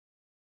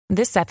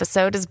This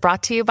episode is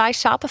brought to you by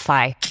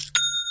Shopify.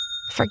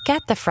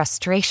 Forget the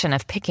frustration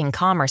of picking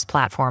commerce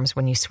platforms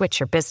when you switch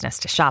your business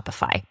to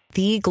Shopify,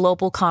 the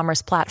global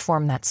commerce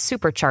platform that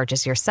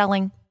supercharges your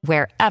selling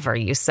wherever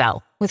you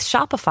sell. With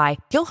Shopify,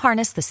 you'll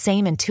harness the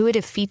same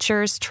intuitive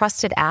features,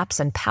 trusted apps,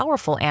 and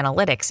powerful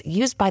analytics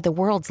used by the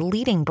world's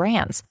leading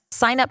brands.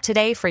 Sign up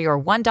today for your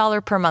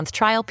 $1 per month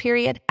trial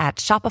period at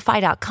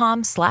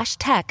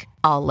shopify.com/tech,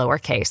 all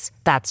lowercase.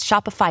 That's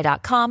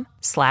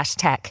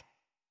shopify.com/tech.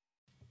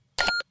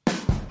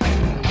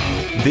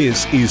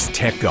 This is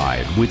Tech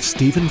Guide with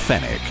Stephen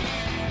Fenech,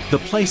 the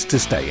place to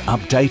stay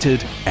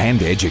updated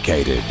and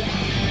educated.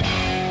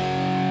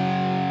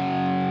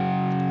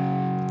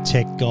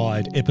 Tech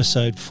Guide,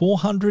 episode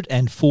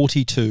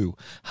 442.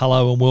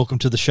 Hello and welcome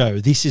to the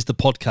show. This is the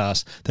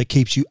podcast that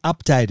keeps you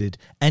updated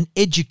and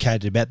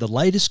educated about the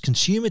latest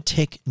consumer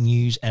tech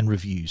news and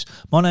reviews.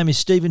 My name is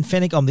Stephen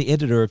Fenech. I'm the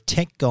editor of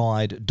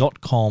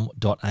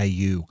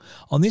techguide.com.au.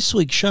 On this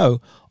week's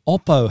show,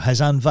 Oppo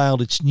has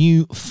unveiled its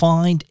new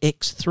Find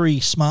X3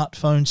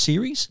 smartphone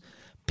series.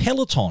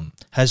 Peloton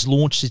has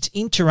launched its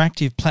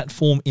interactive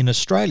platform in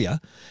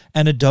Australia,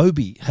 and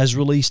Adobe has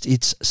released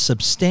its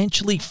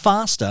substantially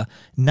faster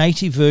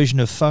native version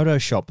of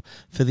Photoshop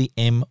for the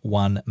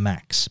M1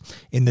 Max.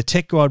 In the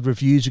Tech Guide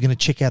reviews, we're going to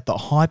check out the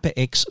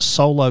HyperX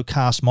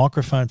Solocast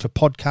microphone for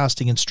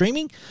podcasting and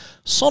streaming.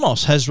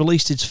 Sonos has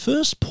released its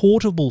first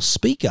portable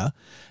speaker,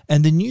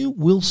 and the new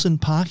Wilson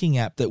parking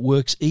app that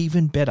works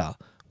even better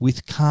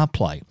with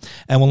CarPlay.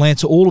 And we'll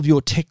answer all of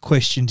your tech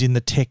questions in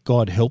the Tech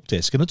Guide Help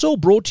Desk. And it's all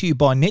brought to you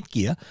by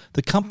Netgear,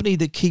 the company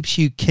that keeps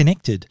you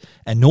connected,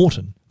 and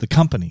Norton, the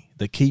company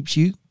that keeps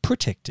you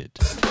protected.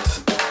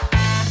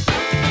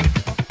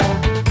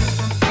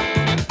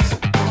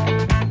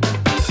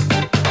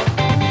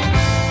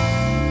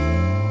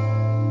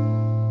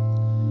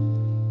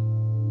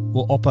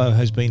 Well, Oppo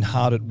has been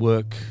hard at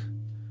work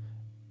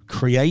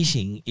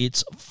creating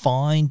its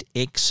Find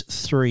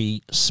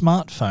X3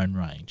 smartphone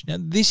range. Now,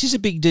 this is a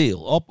big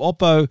deal.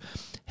 Oppo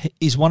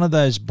is one of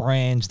those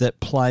brands that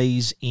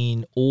plays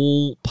in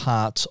all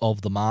parts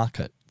of the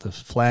market, the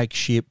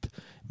flagship,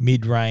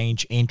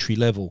 mid-range,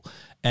 entry-level,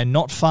 and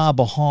not far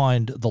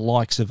behind the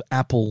likes of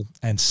Apple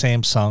and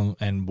Samsung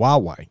and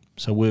Huawei.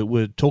 So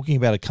we're talking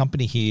about a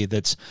company here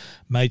that's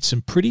made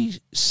some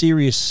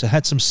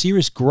had some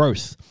serious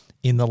growth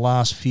in the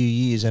last few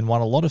years and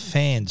won a lot of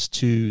fans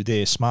to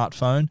their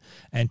smartphone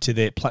and to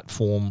their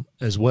platform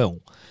as well.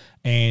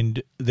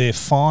 And their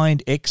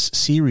Find X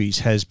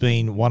series has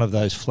been one of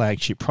those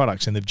flagship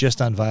products, and they've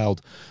just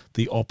unveiled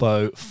the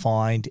Oppo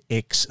Find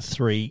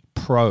X3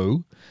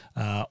 Pro.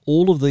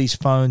 All of these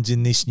phones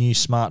in this new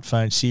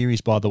smartphone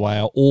series, by the way,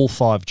 are all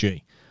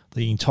 5G,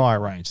 the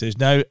entire range. There's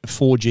no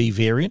 4G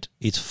variant.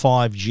 It's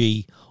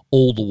 5G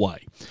all the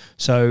way.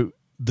 So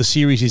the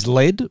series is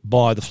led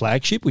by the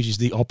flagship, which is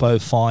the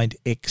Oppo Find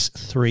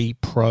X3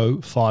 Pro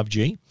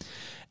 5G.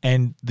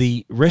 And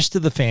the rest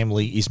of the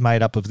family is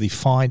made up of the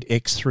Find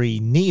X3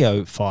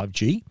 Neo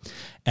 5G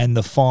and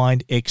the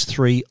Find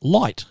X3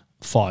 Lite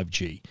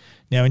 5G.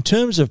 Now, in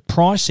terms of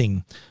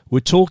pricing, we're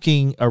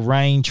talking a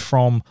range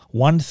from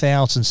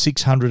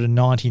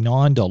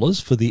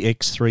 $1,699 for the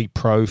X3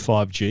 Pro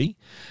 5G.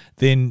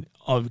 Then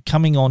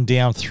coming on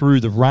down through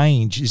the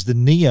range is the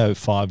Neo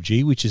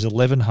 5G, which is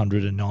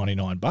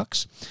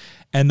 $1,199,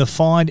 and the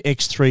Find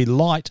X3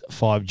 Lite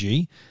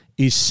 5G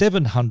is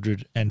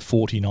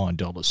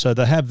 $749. So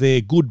they have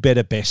their good,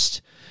 better,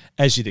 best,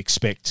 as you'd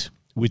expect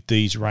with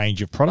these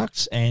range of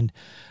products, and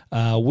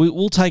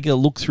we'll take a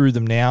look through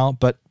them now,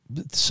 but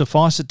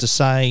suffice it to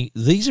say,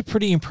 these are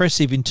pretty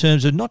impressive in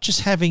terms of not just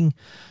having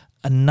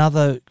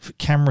another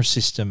camera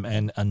system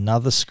and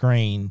another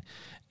screen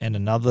and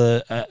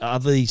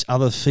these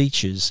other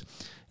features.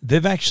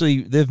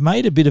 They've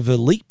made a bit of a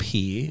leap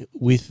here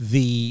with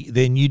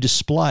their new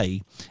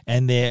display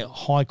and their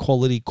high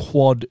quality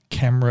quad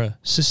camera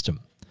system.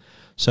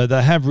 So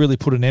they have really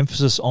put an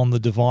emphasis on the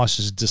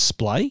device's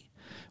display,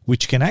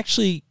 which can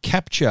actually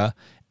capture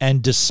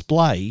and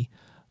display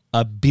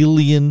 1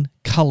 billion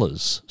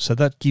colors. So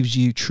that gives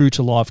you true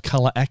to life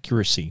color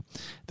accuracy.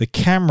 The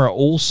camera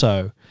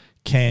also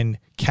can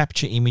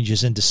capture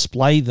images and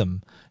display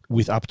them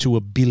with up to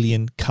 1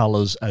 billion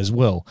colors as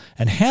well.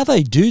 And how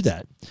they do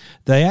that,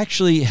 they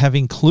actually have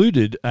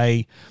included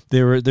there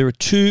are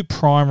two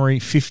primary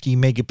 50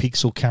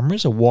 megapixel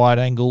cameras, a wide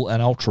angle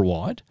and ultra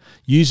wide,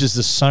 uses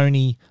the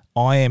Sony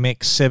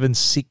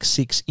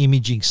IMX766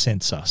 imaging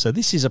sensor. So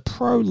this is a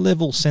pro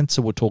level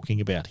sensor we're talking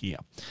about here.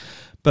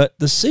 But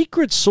the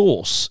secret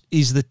sauce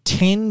is the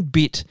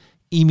 10-bit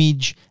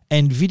image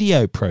and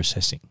video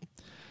processing.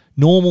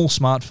 Normal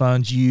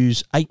smartphones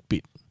use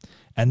 8-bit,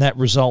 and that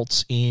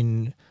results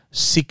in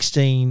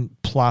 16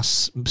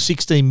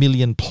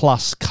 million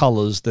plus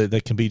colors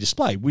that can be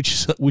displayed,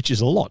 which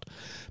is a lot.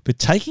 But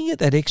taking it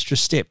that extra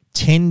step,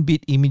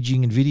 10-bit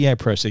imaging and video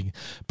processing,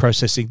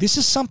 this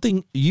is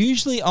something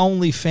usually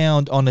only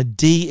found on a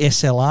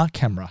DSLR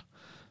camera.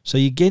 So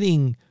you're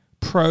getting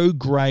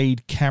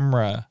pro-grade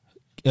camera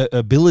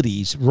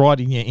abilities right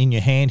in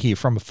your hand here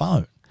from a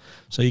phone.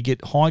 So you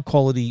get high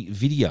quality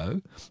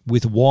video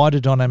with wider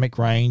dynamic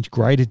range,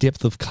 greater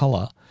depth of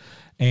color,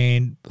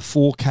 and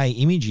 4K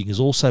imaging is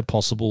also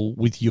possible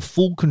with your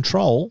full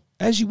control,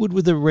 as you would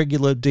with a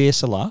regular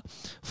DSLR,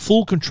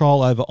 full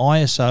control over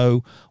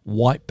ISO,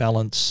 white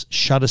balance,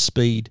 shutter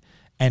speed,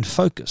 and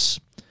focus.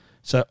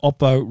 So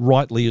Oppo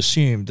rightly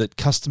assumed that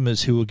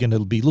customers who are going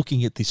to be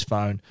looking at this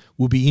phone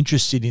will be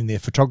interested in their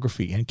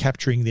photography and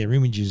capturing their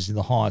images in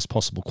the highest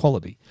possible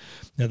quality.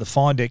 Now, the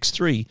Find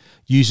X3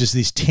 uses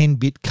this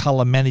 10-bit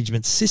color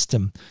management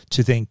system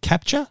to then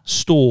capture,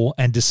 store,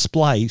 and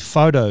display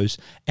photos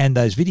and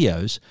those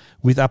videos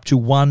with up to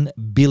 1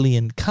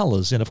 billion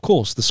colors. And of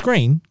course, the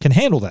screen can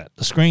handle that.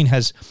 The screen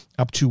has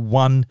up to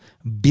 1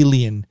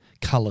 billion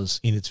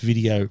colors in its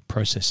video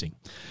processing.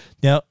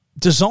 Now,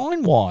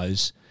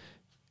 design-wise,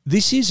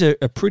 this is a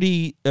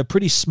pretty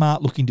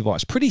smart looking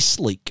device, pretty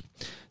sleek.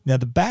 Now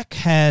the back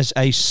has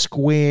a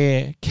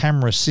square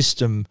camera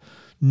system,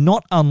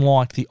 not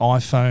unlike the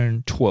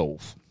iPhone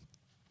 12.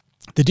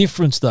 The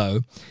difference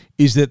though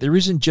is that there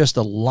isn't just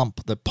a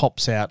lump that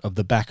pops out of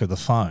the back of the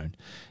phone.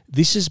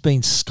 This has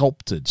been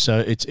sculpted, so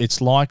it's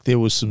like there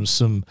was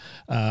some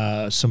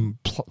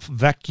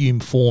vacuum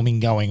forming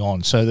going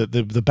on, so that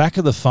the back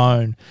of the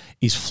phone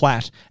is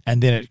flat,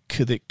 and then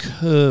it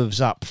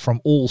curves up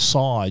from all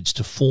sides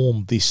to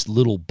form this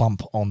little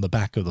bump on the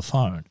back of the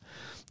phone.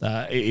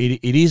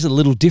 It is a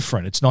little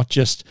different. It's not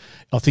just,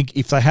 I think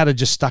if they had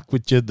just stuck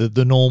with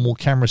the normal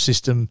camera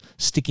system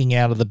sticking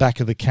out of the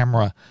back of the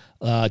camera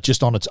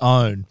just on its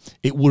own,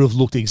 it would have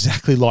looked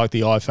exactly like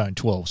the iPhone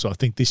 12. So I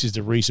think this is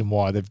the reason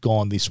why they've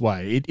gone this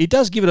way. It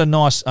does give it a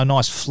nice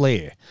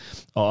flair.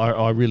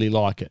 I really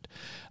like it.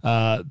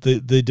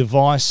 The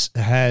device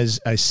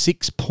has a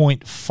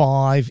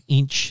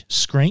 6.5-inch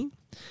screen,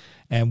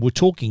 and we're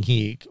talking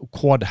here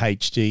quad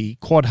HD,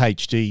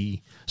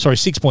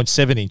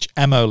 6.7-inch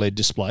AMOLED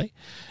display,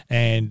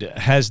 and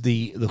has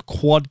the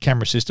quad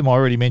camera system. I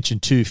already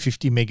mentioned two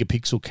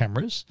 50-megapixel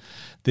cameras.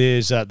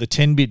 There's the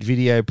 10-bit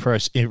video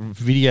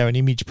and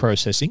image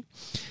processing,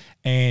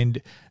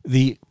 and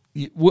you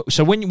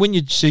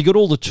got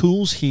all the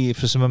tools here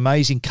for some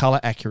amazing color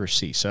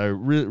accuracy. So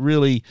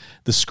really,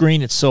 the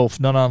screen itself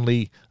not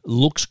only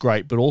looks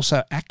great but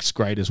also acts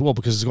great as well,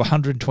 because it's got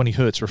 120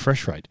 hertz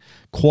refresh rate,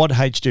 quad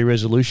HD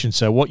resolution.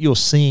 So what you're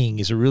seeing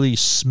is a really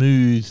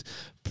smooth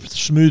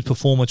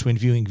performance when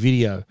viewing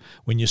video,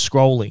 when you're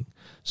scrolling.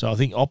 So I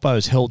think Oppo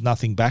has held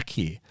nothing back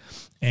here.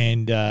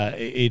 And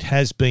it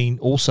has been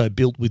also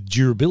built with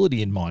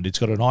durability in mind. It's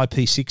got an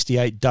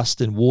IP68 dust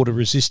and water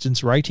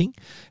resistance rating.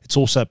 It's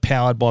also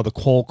powered by the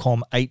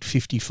Qualcomm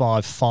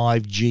 855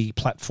 5G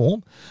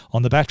platform.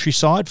 On the battery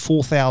side,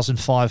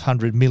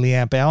 4,500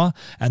 milliamp hour,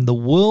 and the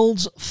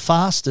world's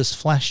fastest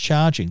flash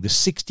charging, the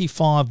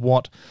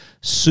 65-watt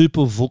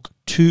SuperVOOC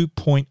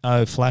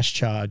 2.0 flash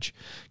charge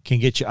can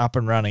get you up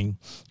and running,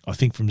 I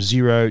think, from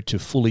 0 to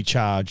fully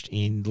charged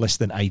in less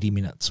than 80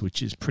 minutes,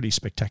 which is pretty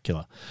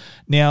spectacular.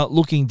 Now,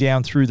 looking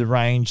down through the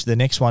range, the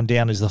next one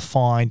down is the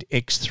Find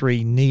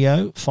X3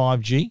 Neo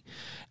 5G.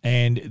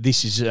 And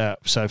this is, so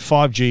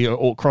 5G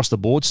all across the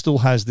board, still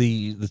has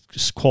the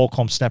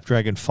Qualcomm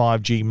Snapdragon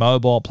 5G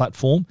mobile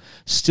platform,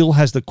 still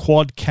has the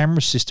quad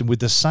camera system with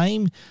the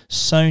same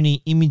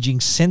Sony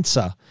imaging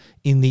sensor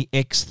in the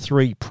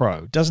X3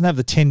 Pro. It doesn't have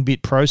the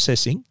 10-bit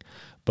processing,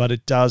 but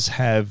it does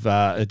have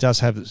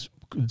the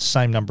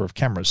same number of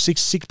cameras.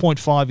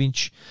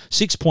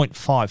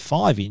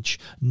 6.55-inch,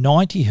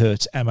 90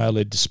 hertz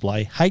AMOLED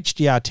display,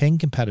 HDR10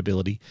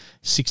 compatibility,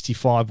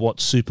 65-watt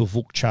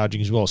SuperVOOC charging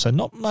as well. So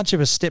not much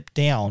of a step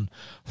down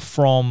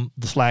from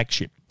the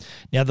flagship.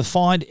 Now, the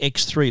Find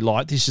X3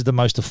 Lite, this is the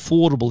most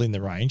affordable in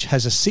the range,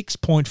 has a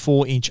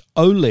 6.4-inch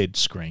OLED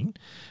screen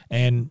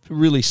and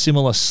really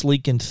similar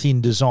sleek and thin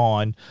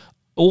design.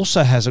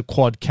 Also has a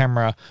quad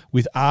camera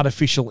with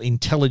artificial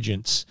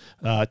intelligence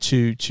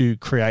to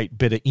create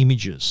better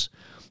images.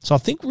 So I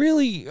think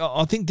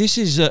this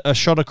is a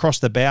shot across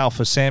the bow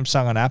for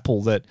Samsung and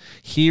Apple, that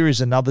here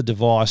is another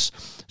device.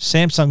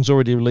 Samsung's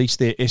already released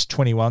their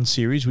S21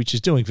 series, which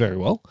is doing very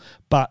well,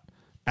 but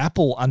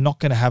Apple are not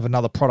going to have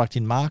another product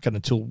in market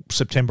until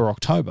September,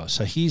 October.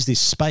 So here's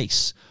this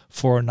space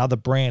for another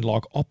brand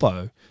like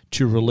Oppo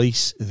to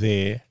release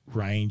their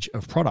range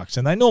of products.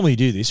 And they normally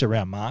do this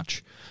around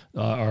March.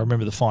 I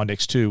remember the Find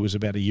X2 was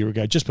about a year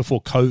ago, just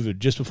before the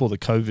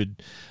COVID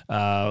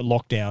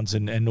lockdowns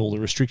and all the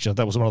restrictions.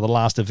 That was one of the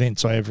last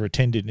events I ever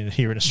attended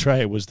here in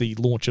Australia, was the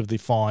launch of the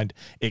Find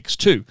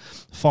X2.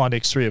 Find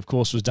X3, of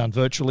course, was done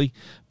virtually,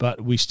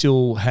 but we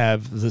still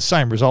have the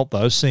same result,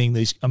 though, seeing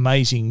these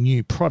amazing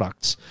new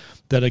products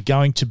that are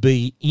going to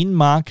be in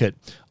market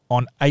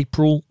on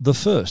April the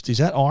 1st. Is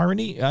that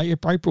irony?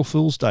 April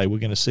Fool's Day, we're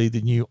going to see the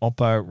new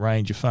Oppo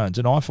range of phones.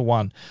 And I, for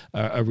one,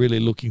 are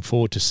really looking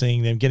forward to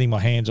seeing them, getting my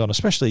hands on,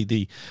 especially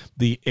the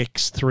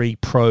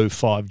X3 Pro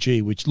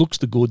 5G, which looks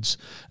the goods,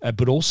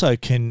 but also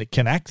can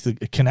act as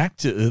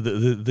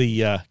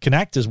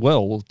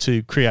well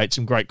to create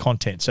some great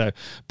content. So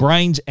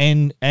brains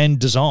and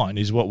design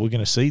is what we're going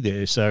to see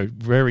there. So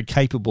very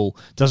capable,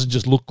 doesn't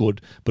just look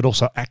good, but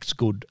also acts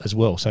good as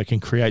well. So it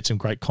can create some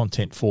great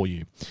content for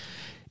you.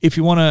 If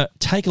you want to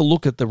take a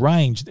look at the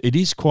range, it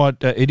is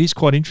quite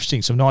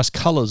interesting. Some nice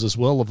colours as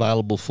well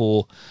available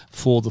for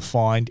the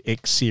Find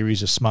X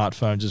series of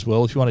smartphones as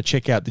well. If you want to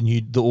check out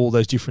all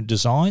those different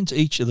designs,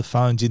 each of the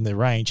phones in the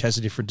range has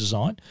a different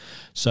design.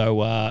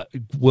 So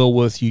well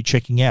worth you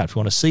checking out. If you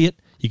want to see it,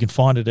 you can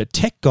find it at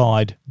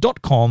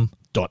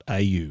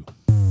techguide.com.au.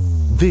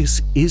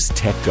 This is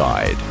Tech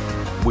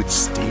Guide with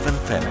Stephen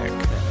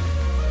Fenech.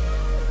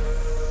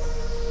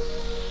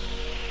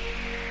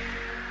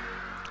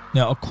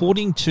 Now,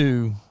 according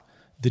to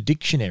the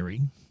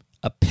dictionary,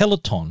 a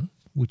peloton,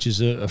 which is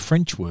a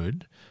French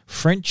word,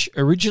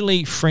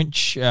 originally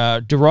French,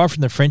 derived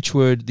from the French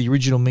word, the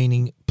original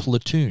meaning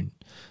platoon.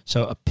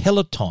 So a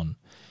peloton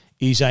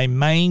is a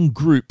main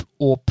group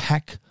or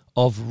pack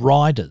of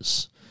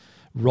riders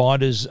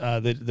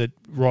that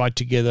ride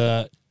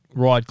together,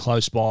 ride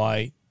close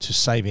by to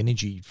save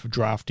energy for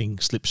drafting,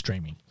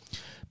 slipstreaming.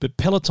 But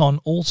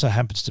Peloton also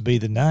happens to be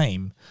the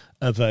name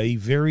of a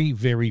very,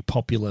 very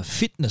popular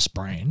fitness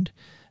brand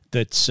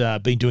that's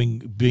been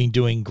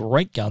doing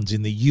great guns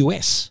in the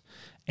US,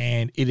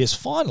 and it has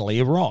finally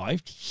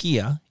arrived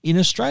here in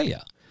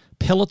Australia.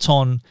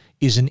 Peloton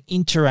is an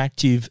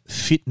interactive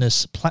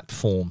fitness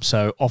platform,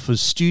 so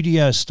offers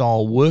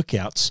studio-style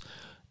workouts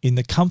in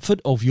the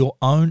comfort of your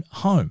own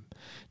home.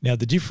 Now,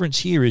 the difference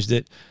here is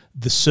that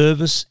the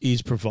service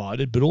is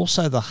provided, but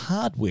also the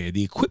hardware,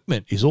 the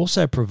equipment is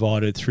also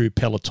provided through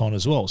Peloton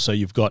as well. So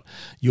you've got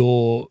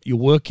your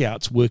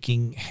workouts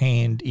working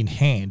hand in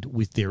hand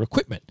with their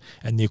equipment.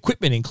 And the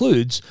equipment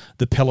includes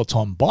the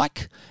Peloton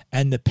bike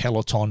and the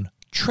Peloton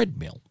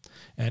treadmill.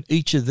 And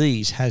each of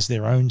these has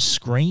their own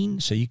screen,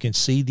 so you can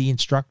see the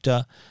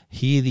instructor,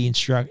 hear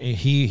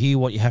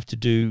what you have to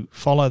do,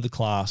 follow the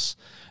class,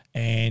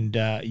 and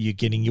you're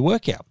getting your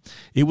workout.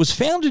 It was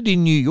founded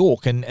in New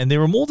York, and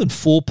there are more than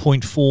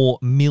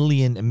 4.4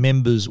 million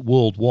members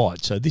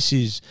worldwide. So this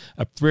is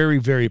a very,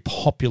 very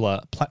popular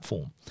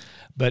platform.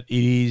 But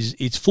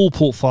its full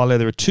portfolio.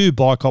 There are 2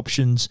 bike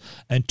options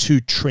and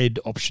 2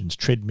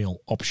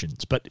 treadmill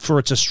options. But for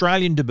its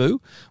Australian debut,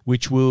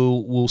 which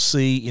we'll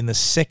see in the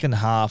second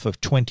half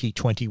of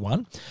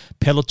 2021,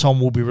 Peloton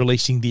will be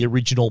releasing the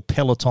original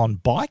Peloton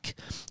bike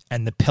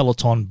and the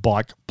Peloton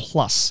Bike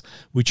Plus,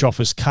 which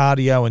offers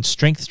cardio and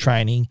strength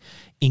training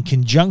in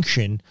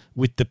conjunction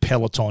with the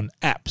Peloton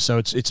app. So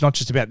it's not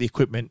just about the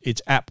equipment,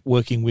 it's app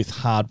working with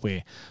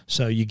hardware.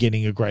 So you're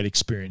getting a great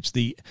experience.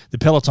 The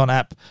Peloton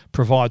app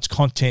provides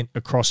content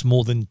across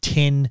more than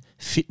 10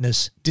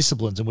 fitness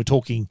disciplines. And we're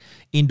talking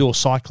indoor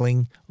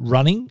cycling,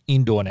 running,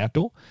 indoor and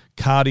outdoor,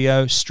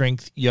 cardio,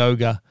 strength,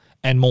 yoga,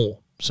 and more.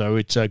 So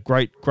it's a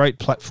great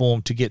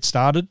platform to get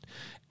started.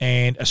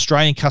 And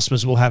Australian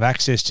customers will have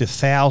access to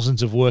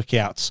thousands of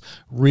workouts,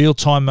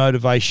 real-time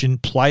motivation,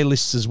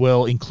 playlists as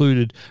well,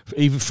 included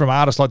even from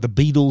artists like the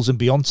Beatles and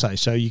Beyonce,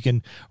 so you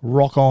can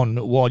rock on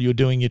while you're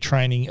doing your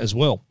training as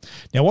well.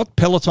 Now, what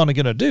Peloton are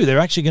going to do, they're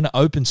actually going to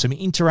open some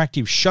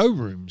interactive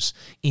showrooms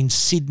in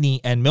Sydney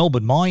and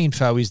Melbourne. My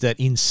info is that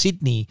in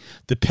Sydney,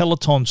 the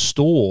Peloton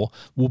store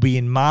will be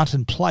in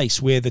Martin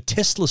Place, where the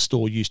Tesla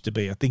store used to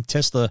be. I think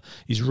Tesla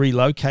is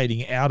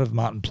relocating out of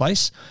Martin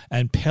Place,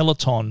 and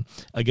Peloton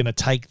are going to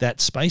take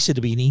that space.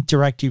 It'll be an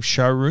interactive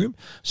showroom,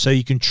 so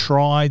you can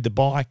try the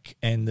bike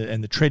and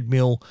the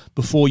treadmill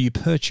before you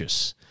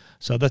purchase.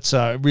 So that's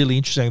really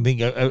interesting. I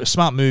think a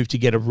smart move to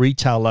get a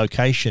retail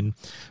location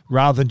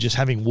rather than just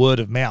having word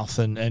of mouth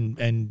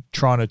and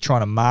trying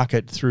to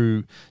market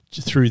through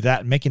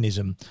that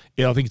mechanism.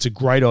 I think it's a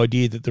great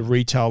idea that the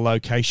retail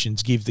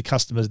locations give the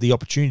customers the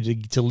opportunity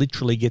to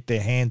literally get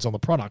their hands on the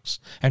products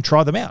and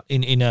try them out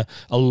in a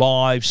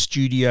live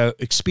studio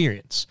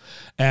experience.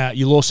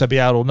 You'll also be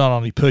able to not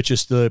only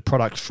purchase the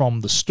product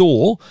from the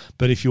store,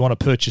 but if you want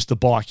to purchase the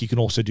bike, you can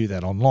also do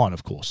that online,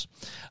 of course.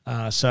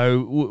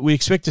 So we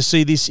expect to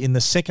see this in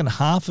the second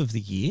half of the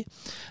year.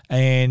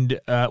 And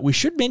we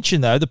should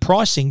mention, though, the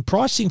pricing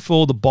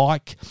for the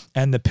bike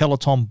and the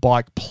Peloton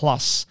Bike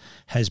Plus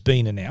has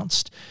been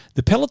announced.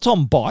 The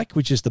Peloton bike,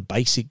 which is the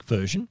basic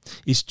version,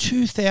 is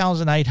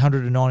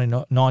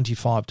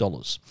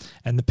 $2,895,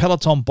 and the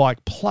Peloton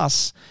Bike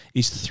Plus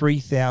is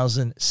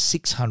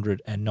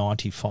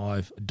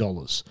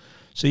 $3,695.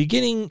 So you're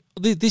getting,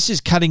 this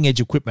is cutting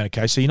edge equipment,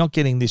 okay? So you're not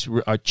getting this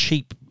a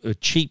cheap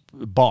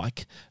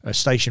bike, a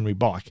stationary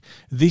bike.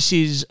 This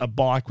is a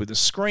bike with a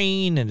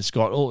screen, and it's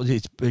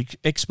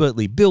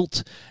expertly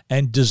built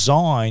and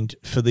designed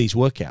for these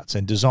workouts,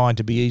 and designed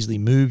to be easily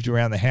moved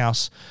around the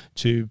house,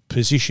 to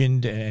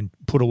positioned and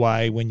put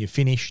away when you're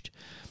finished.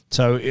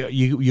 So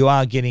you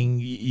are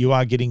getting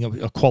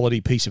a quality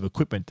piece of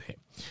equipment there.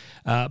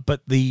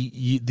 But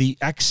the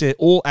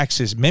all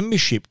access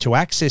membership to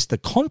access the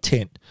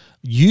content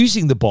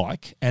using the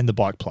bike and the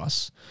Bike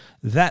Plus,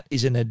 that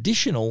is an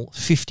additional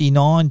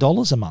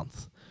 $59 a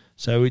month.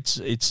 So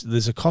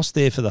there's a cost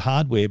there for the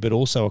hardware, but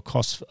also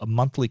a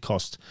monthly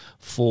cost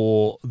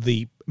for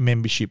the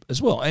membership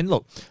as well. And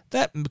look,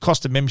 that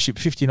cost of membership,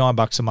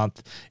 $59 a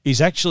month,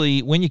 is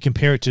actually, when you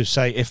compare it to,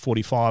 say,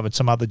 F45 and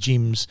some other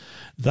gyms,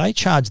 they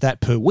charge that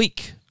per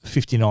week,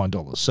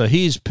 $59. So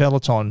here's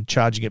Peloton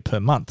charging it per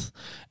month,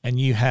 and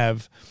you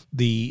have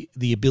the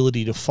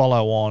ability to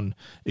follow on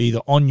either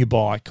on your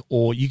bike,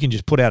 or you can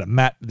just put out a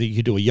mat that you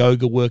can do a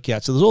yoga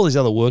workout. So there's all these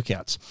other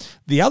workouts.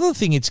 The other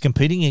thing it's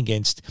competing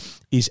against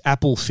is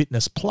Apple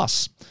Fitness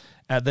Plus.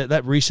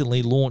 That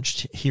recently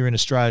launched here in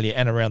Australia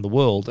and around the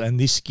world, and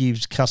this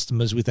gives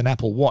customers with an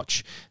Apple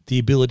Watch the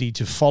ability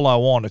to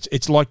follow on.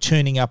 It's like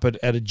turning up at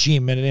a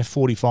gym, at an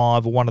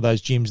F45 or one of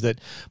those gyms that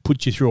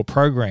put you through a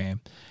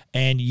program,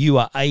 and you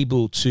are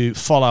able to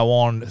follow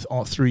on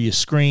through your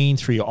screen,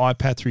 through your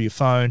iPad, through your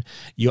phone.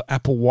 Your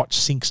Apple Watch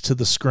syncs to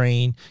the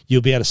screen.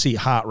 You'll be able to see your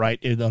heart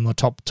rate on the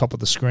top of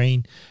the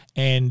screen,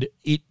 and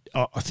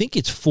I think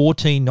it's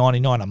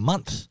 $14.99 a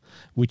month,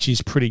 which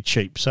is pretty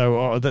cheap.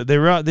 So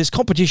there's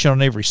competition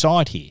on every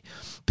side here.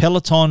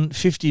 Peloton,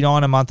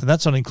 $59 a month, and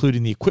that's not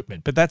including the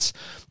equipment, but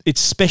it's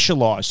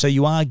specialized. So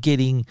you are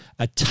getting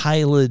a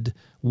tailored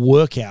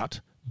workout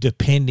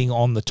depending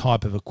on the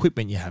type of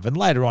equipment you have. And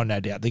later on,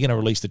 no doubt, they're going to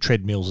release the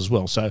treadmills as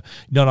well. So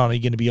not only are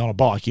you going to be on a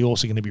bike, you're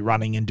also going to be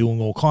running and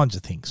doing all kinds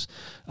of things.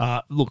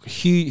 Look,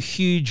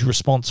 huge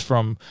response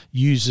from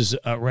users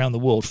around the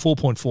world,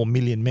 4.4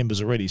 million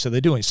members already. So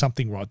they're doing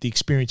something right. The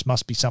experience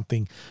must be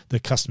something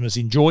that customers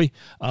enjoy.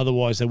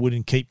 Otherwise, they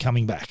wouldn't keep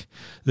coming back.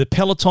 The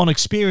Peloton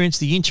experience,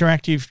 the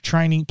interactive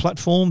training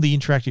platform, the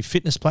interactive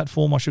fitness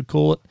platform, I should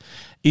call it,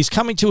 is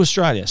coming to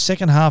Australia,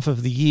 second half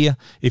of the year.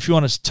 If you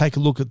want to take a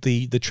look at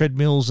the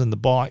treadmills and the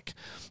bike,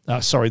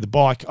 the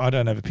bike, I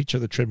don't have a picture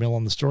of the treadmill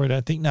on the story, I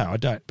don't think. No, I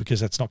don't, because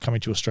that's not coming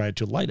to Australia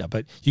till later.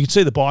 But you can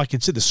see the bike, you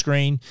can see the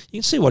screen, you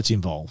can see what's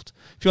involved.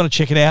 If you want to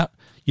check it out,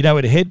 you know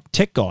where to head,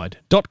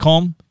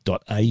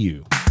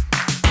 techguide.com.au.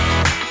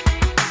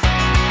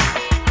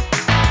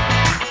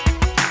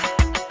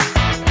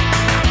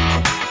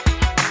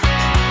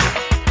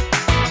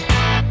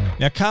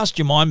 Now, cast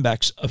your mind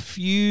back a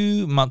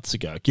few months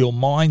ago,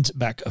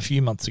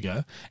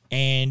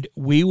 and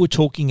we were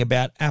talking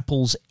about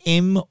Apple's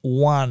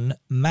M1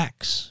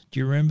 Max.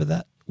 Do you remember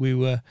that?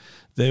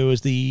 There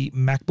was the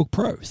MacBook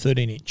Pro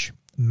 13-inch,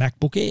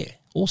 MacBook Air,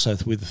 also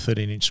with a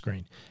 13-inch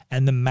screen,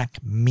 and the Mac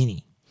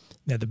Mini.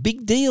 Now, the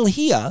big deal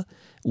here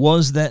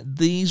was that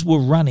these were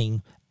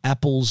running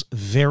Apple's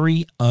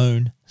very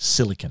own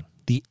silicon,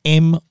 the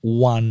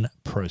M1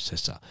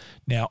 processor.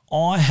 Now,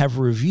 I have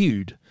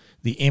reviewed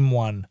the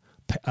M1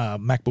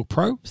 MacBook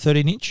Pro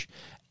 13-inch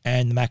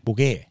and the MacBook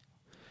Air,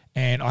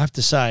 and I have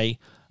to say,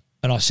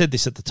 and I said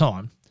this at the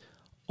time,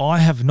 I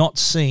have not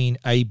seen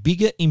a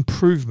bigger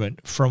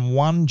improvement from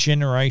one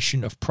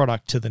generation of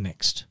product to the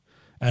next.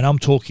 And I'm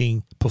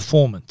talking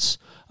performance,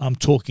 I'm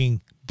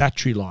talking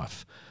battery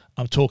life,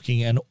 I'm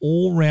talking an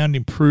all-round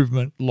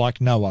improvement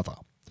like no other.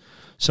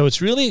 So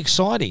it's really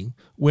exciting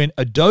when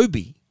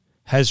Adobe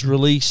has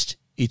released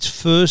its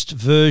first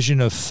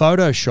version of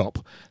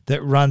Photoshop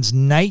that runs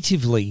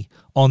natively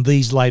on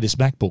these latest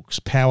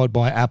MacBooks, powered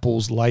by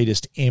Apple's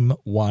latest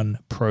M1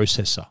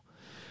 processor.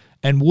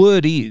 And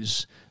word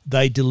is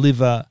they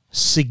deliver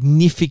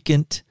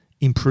significant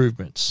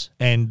improvements.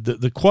 And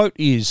the quote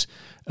is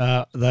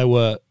they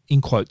were,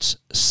 in quotes,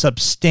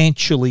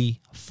 substantially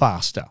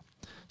faster.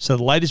 So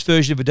the latest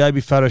version of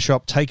Adobe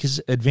Photoshop takes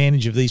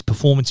advantage of these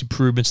performance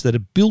improvements that are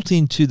built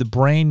into the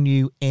brand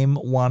new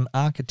M1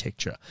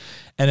 architecture.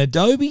 And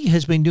Adobe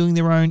has been doing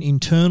their own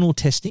internal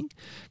testing,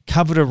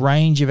 covered a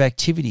range of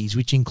activities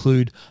which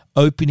include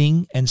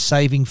opening and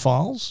saving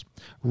files,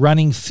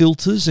 running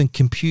filters and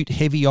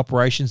compute-heavy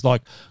operations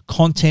like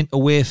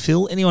content-aware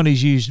fill. Anyone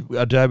who's used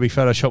Adobe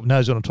Photoshop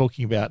knows what I'm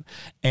talking about.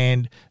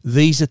 And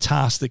these are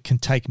tasks that can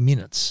take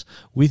minutes.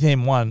 With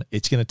M1,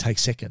 it's going to take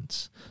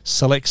seconds.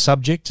 Select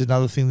subject,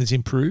 another thing that's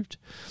improved.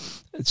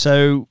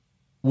 So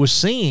we're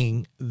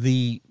seeing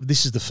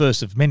this is the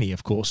first of many,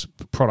 of course,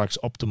 products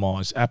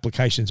optimized,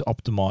 applications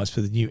optimized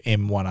for the new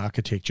M1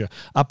 architecture.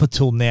 Up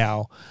until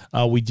now,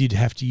 we did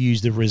have to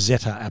use the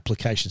Rosetta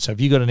application. So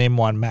if you got an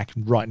M1 Mac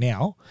right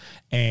now,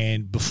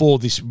 and before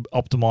this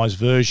optimized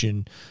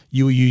version,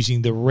 you were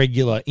using the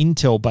regular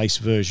Intel-based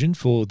version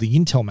for the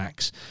Intel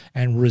Macs,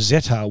 and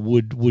Rosetta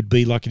would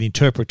be like an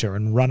interpreter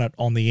and run it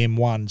on the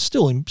M1,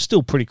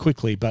 still pretty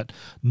quickly, but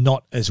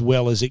not as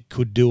well as it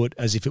could do it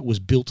as if it was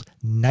built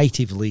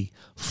natively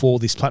for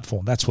this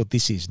platform. That's what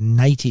this is,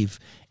 native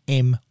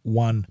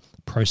M1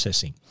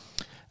 processing.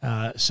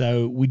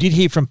 So we did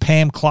hear from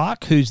Pam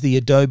Clark, who's the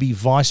Adobe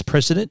Vice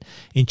President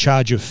in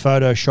charge of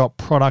Photoshop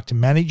product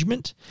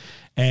management,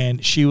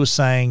 and she was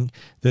saying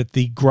that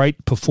the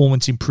great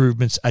performance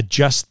improvements are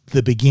just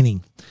the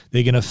beginning.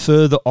 They're going to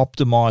further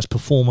optimize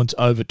performance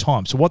over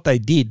time. So what they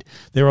did,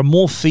 there are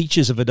more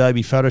features of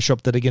Adobe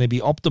Photoshop that are going to be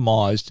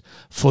optimized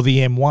for the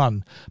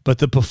M1, but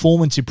the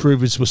performance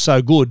improvements were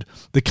so good,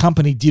 the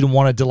company didn't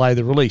want to delay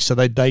the release. So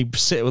they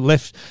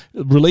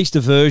released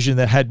a version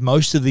that had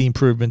most of the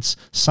improvements,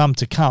 some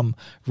to come,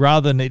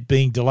 rather than it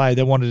being delayed.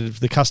 They wanted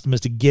the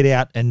customers to get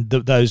out and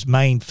those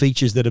main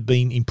features that have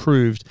been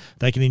improved,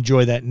 they can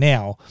enjoy that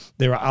now.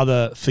 There are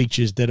other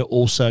features that are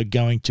also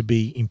going to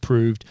be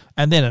improved,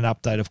 and then an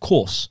update, of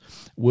course,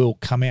 will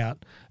come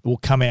out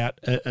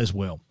as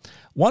well.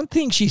 One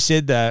thing she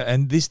said though,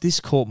 and this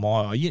caught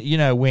my eye, you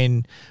know,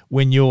 when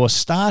you're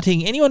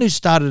starting, anyone who's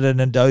started an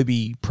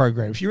Adobe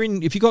program, if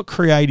you've got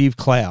Creative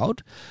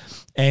Cloud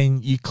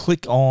and you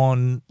click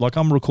on, like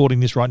I'm recording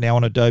this right now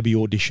on Adobe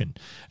Audition,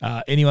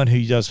 anyone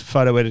who does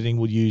photo editing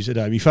will use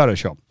Adobe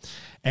Photoshop,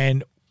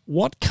 and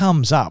what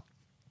comes up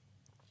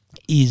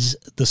is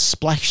the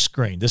splash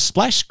screen. The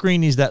splash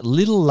screen is that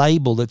little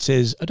label that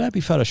says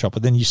Adobe Photoshop,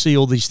 and then you see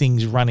all these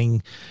things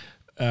running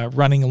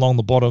along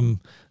the bottom,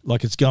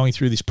 like it's going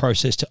through this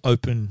process to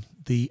open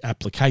the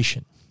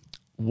application.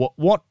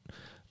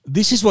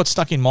 This is what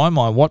stuck in my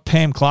mind. What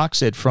Pam Clark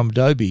said from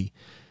Adobe,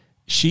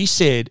 she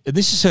said,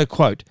 this is her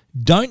quote: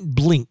 "Don't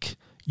blink,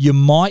 you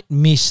might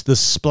miss the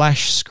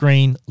splash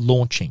screen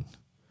launching."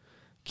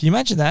 Can you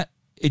imagine that?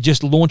 It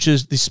just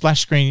launches, this splash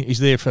screen is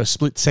there for a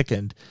split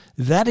second.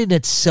 That in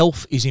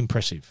itself is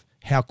impressive,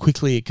 how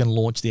quickly it can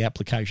launch the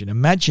application.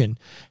 Imagine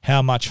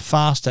how much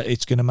faster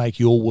it's going to make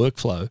your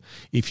workflow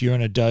if you're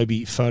an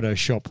Adobe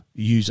Photoshop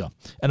user.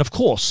 And of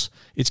course,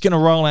 it's going to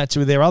roll out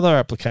to their other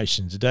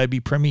applications, Adobe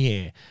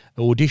Premiere,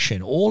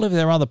 Audition. All of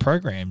their other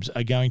programs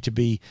are going to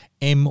be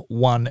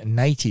M1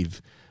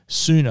 native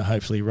sooner,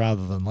 hopefully,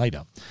 rather than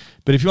later.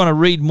 But if you want to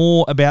read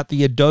more about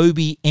the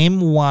Adobe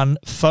M1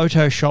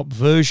 Photoshop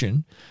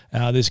version,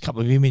 there's a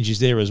couple of images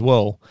there as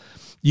well.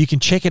 You can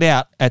check it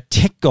out at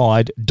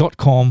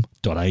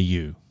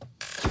techguide.com.au.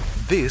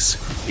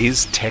 This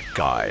is Tech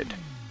Guide.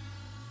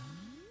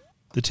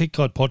 The Tech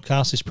Guide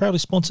podcast is proudly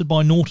sponsored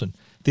by Norton.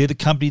 They're the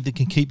company that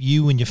can keep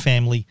you and your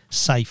family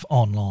safe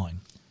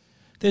online.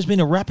 There's been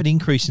a rapid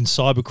increase in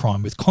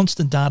cybercrime with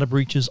constant data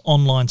breaches,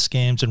 online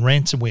scams and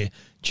ransomware,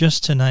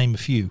 just to name a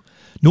few.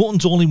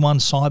 Norton's all-in-one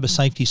cyber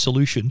safety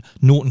solution,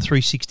 Norton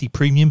 360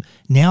 Premium,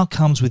 now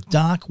comes with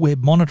dark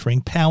web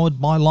monitoring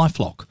powered by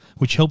LifeLock,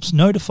 which helps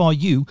notify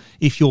you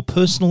if your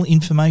personal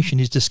information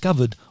is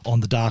discovered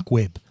on the dark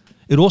web.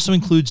 It also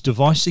includes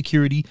device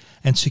security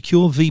and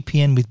secure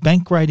VPN with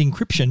bank-grade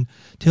encryption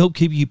to help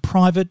keep you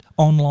private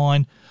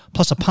online,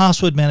 plus a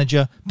password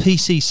manager,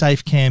 PC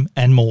SafeCam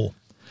and more.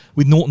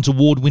 With Norton's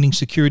award-winning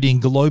security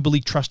and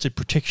globally trusted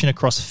protection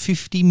across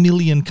 50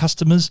 million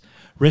customers,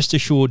 rest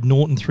assured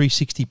Norton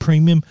 360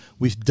 Premium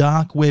with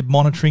dark web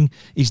monitoring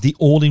is the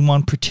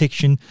all-in-one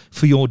protection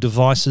for your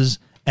devices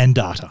and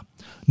data.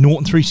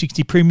 Norton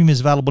 360 Premium is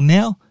available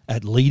now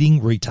at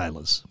leading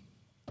retailers.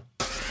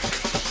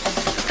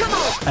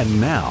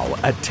 And now,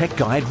 a Tech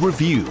Guide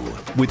review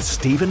with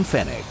Stephen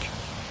Fenech.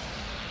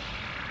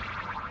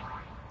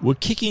 We're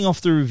kicking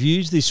off the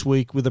reviews this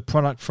week with a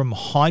product from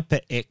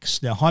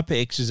HyperX. Now,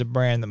 HyperX is a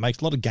brand that makes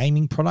a lot of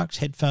gaming products,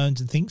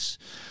 headphones and things.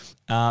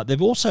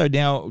 They've also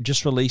now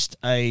just released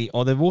a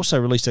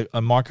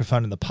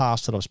microphone in the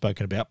past that I've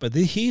spoken about, but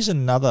here's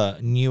another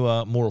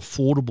newer, more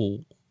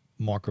affordable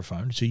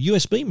microphone. It's a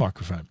USB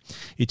microphone.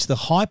 It's the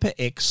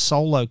HyperX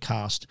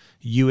SoloCast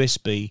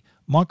USB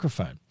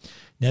microphone.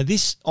 Now,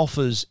 this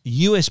offers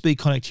USB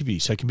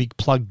connectivity, so it can be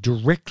plugged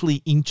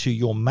directly into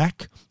your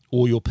Mac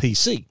or your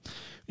PC.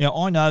 Now,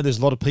 I know there's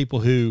a lot of people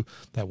who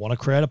they want to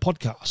create a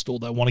podcast or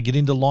they want to get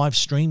into live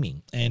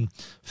streaming. And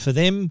for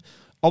them,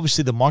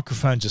 obviously the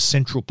microphone's a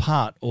central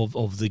part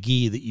of the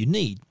gear that you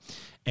need.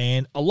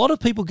 And a lot of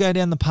people go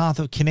down the path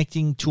of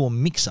connecting to a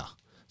mixer.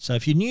 So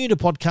if you're new to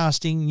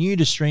podcasting, new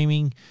to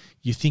streaming,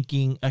 you're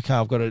thinking, okay,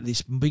 I've got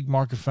this big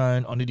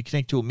microphone, I need to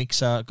connect to a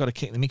mixer, I've got to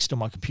connect the mixer to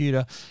my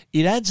computer.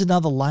 It adds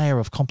another layer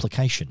of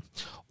complication.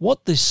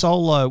 What the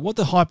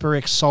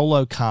HyperX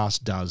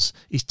SoloCast does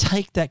is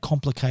take that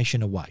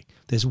complication away.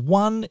 There's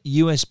one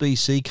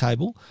USB-C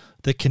cable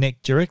that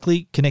connects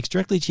directly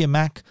to your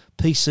Mac,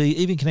 PC,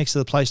 even connects to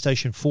the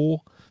PlayStation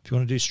 4 if you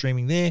want to do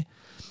streaming there.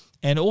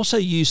 And also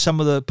use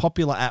some of the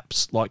popular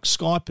apps like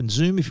Skype and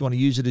Zoom if you want to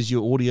use it as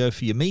your audio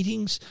for your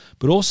meetings,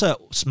 but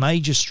also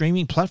major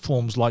streaming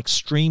platforms like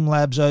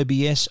Streamlabs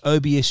OBS,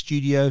 OBS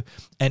Studio,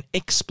 and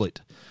XSplit.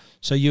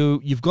 So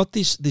you've got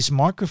this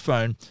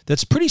microphone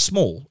that's pretty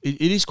small.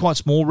 It is quite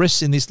small,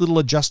 rests in this little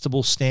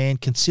adjustable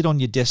stand, can sit on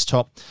your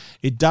desktop.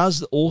 It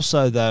does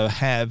also, though,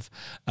 have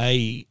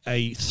a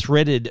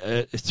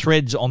threaded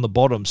threads on the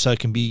bottom, so it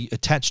can be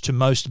attached to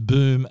most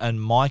boom and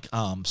mic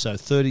arms. So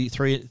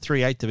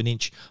 3/8 of an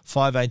inch,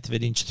 5/8 of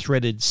an inch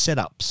threaded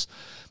setups.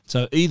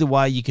 So either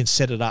way, you can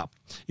set it up.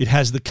 It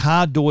has the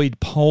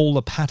cardioid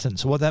polar pattern.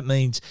 So what that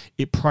means,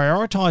 it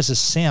prioritizes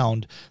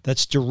sound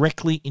that's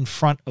directly in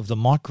front of the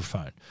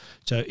microphone.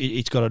 So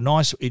it's got a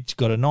nice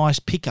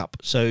pickup.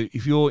 So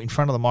if you're in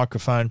front of the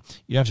microphone,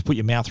 you don't have to put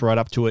your mouth right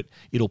up to it.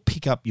 It'll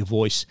pick up your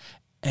voice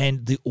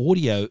and the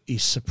audio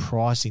is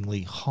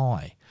surprisingly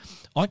high.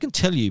 I can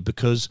tell you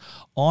because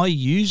I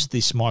used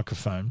this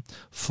microphone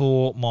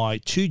for my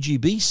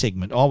 2GB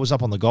segment. I was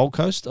up on the Gold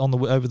Coast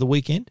over the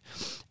weekend,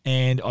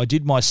 and I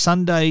did my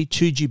Sunday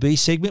 2GB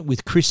segment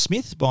with Chris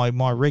Smith,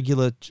 my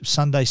regular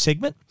Sunday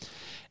segment,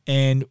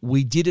 and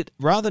we did it,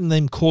 rather than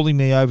them calling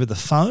me over the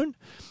phone,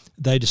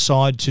 they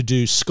decide to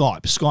do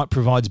Skype. Skype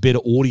provides better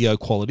audio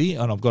quality,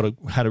 and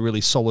I've had a really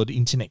solid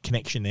internet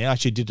connection there. I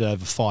actually did it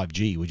over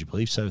 5G, would you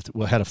believe? So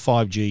we had a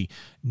 5G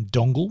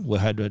dongle. We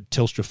had a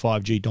Telstra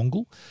 5G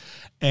dongle,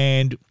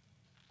 and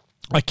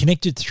I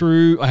connected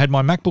through. I had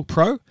my MacBook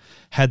Pro,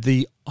 had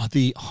the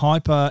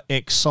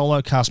HyperX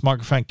Solocast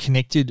microphone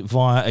connected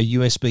via a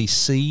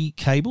USB-C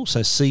cable, so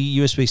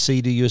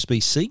USB-C to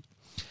USB-C.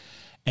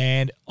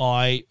 And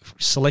I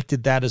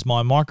selected that as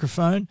my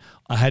microphone.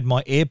 I had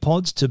my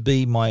AirPods to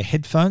be my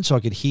headphones so I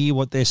could hear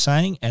what they're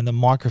saying, and the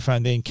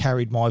microphone then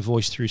carried my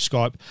voice through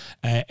Skype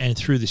and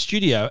through the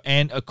studio.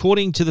 And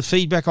according to the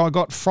feedback I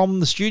got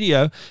from the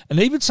studio, and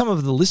even some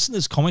of the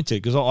listeners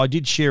commented, because I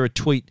did share a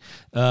tweet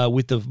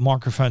with the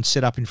microphone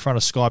set up in front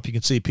of Skype. You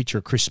can see a picture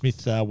of Chris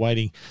Smith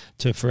waiting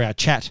for our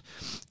chat.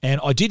 And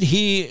I did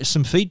hear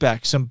some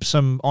feedback,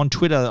 some on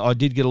Twitter. I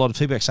did get a lot of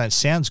feedback saying,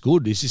 "Sounds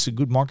good. Is this a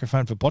good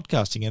microphone for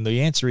podcasting?" And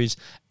the answer is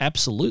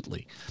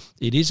absolutely.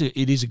 It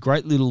is a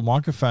great little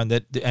microphone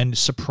and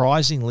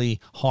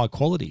surprisingly high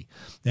quality.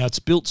 Now it's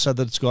built so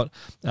that it's got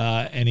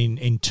an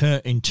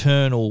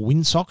internal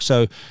windsock.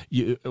 So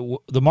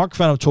the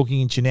microphone I'm talking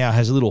into now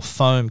has a little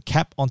foam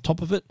cap on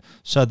top of it,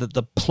 so that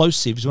the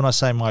plosives, when I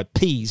say my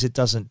P's, it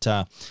doesn't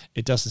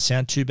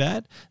sound too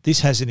bad. This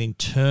has an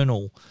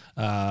internal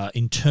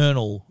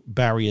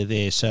barrier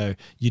there, so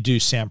you do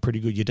sound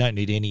pretty good. You don't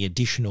need any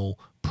additional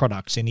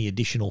products, any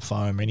additional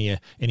foam, any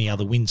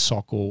other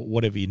windsock or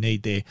whatever you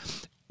need there.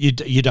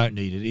 You don't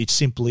need it. It's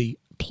simply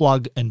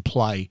plug and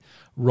play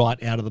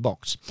right out of the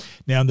box.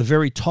 Now, on the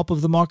very top of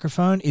the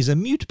microphone is a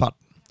mute button.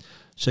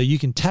 So you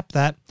can tap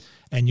that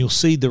and you'll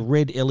see the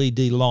red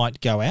LED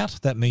light go out.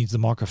 That means the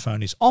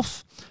microphone is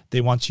off.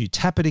 Then once you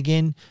tap it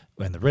again,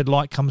 when the red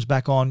light comes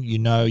back on, you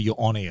know you're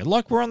on air.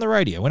 Like we're on the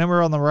radio. Whenever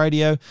we're on the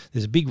radio,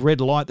 there's a big red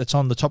light that's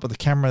on the top of the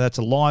camera. That's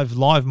a live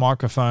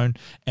microphone,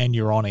 and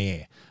you're on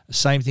air.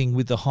 Same thing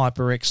with the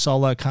HyperX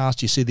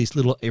Solocast. You see this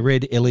little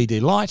red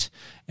LED light,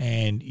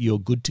 and you're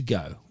good to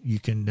go. You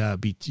can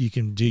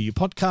do your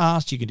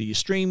podcast, you can do your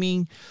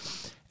streaming,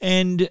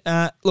 and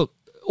look,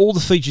 all the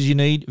features you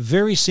need.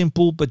 Very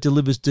simple, but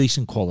delivers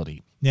decent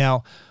quality.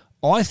 Now,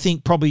 I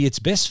think probably its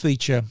best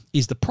feature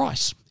is the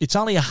price. It's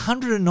only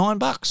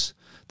 $109.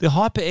 The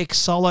HyperX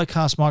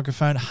Solocast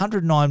microphone,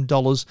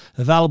 $109,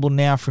 available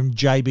now from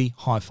JB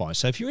Hi-Fi.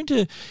 So if you're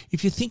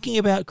thinking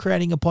about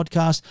creating a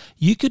podcast,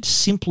 you could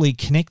simply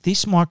connect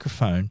this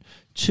microphone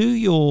to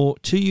your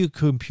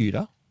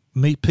computer,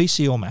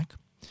 PC or Mac,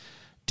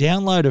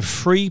 download a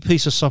free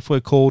piece of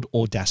software called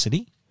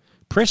Audacity,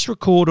 press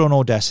record on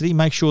Audacity,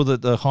 make sure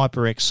that the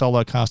HyperX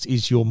Solocast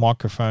is your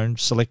microphone,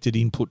 selected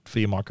input for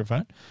your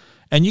microphone,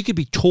 and you could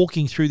be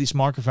talking through this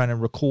microphone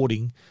and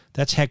recording.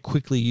 That's how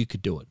quickly you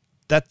could do it.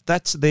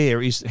 That's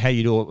how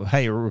you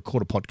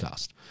record a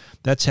podcast.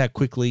 That's how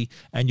quickly,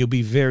 and you'll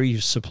be very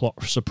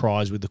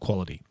surprised with the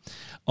quality.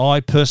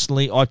 I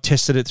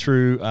tested it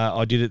through,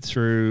 I did it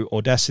through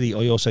Audacity.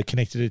 I also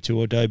connected it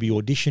to Adobe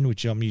Audition,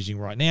 which I'm using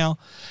right now,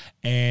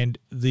 and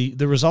the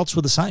results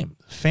were the same.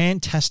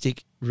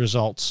 Fantastic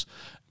results,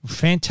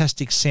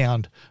 fantastic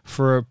sound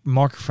for a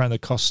microphone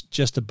that costs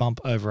just a bump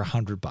over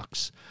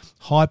 $100.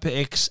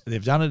 HyperX,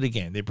 they've done it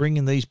again. They're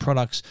bringing these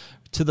products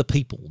to the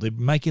people. They're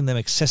making them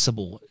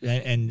accessible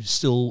and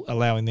still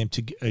allowing them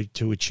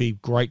to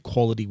achieve great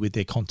quality with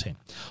their content.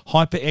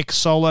 HyperX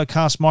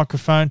Solocast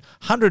microphone,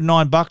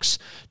 $109.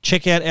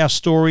 Check out our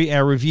story,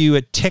 our review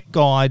at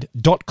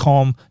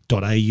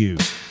techguide.com.au.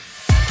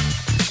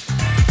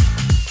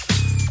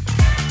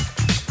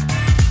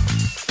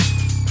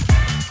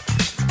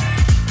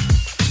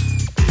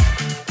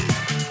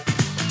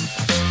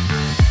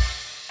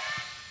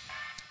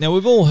 Now,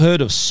 we've all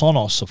heard of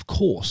Sonos, of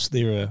course.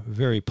 They're a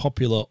very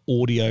popular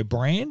audio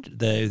brand.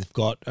 They've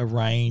got a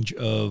range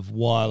of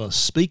wireless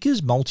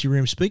speakers,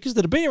 multi-room speakers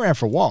that have been around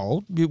for a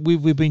while.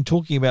 We've been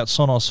talking about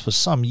Sonos for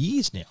some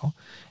years now,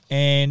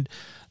 and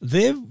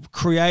they've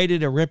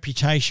created a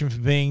reputation for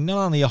being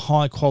not only a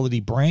high-quality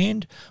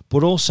brand,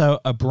 but also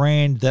a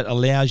brand that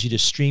allows you to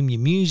stream your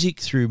music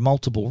through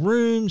multiple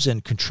rooms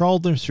and control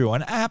them through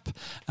an app.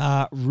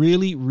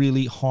 Really,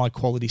 really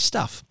high-quality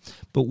stuff.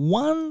 But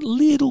one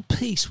little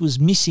piece was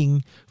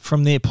missing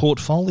from their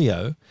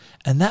portfolio,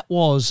 and that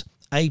was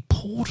a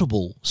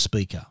portable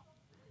speaker.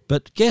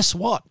 But guess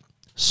what?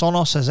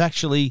 Sonos has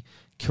actually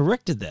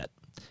corrected that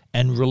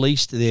and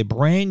released their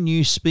brand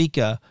new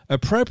speaker,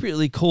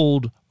 appropriately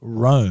called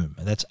Roam.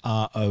 That's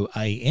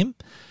ROAM.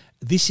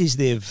 This is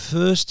their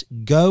first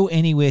go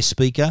anywhere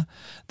speaker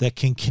that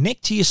can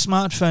connect to your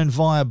smartphone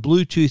via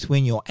Bluetooth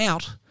when you're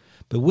out,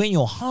 but when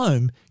you're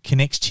home,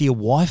 connects to your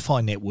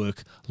Wi-Fi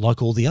network like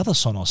all the other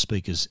Sonos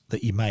speakers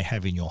that you may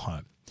have in your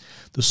home.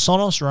 The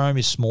Sonos Roam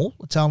is small.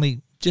 It's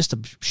only just a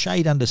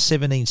shade under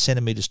 17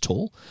 centimetres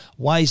tall,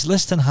 weighs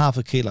less than half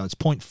a kilo. It's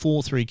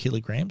 0.43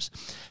 kilograms,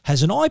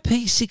 has an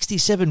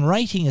IP67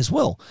 rating as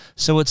well.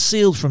 So it's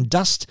sealed from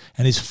dust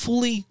and is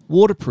fully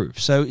waterproof.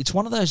 So it's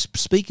one of those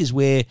speakers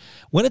where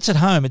when it's at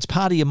home, it's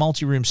part of your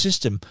multi-room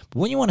system. But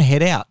when you want to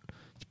head out,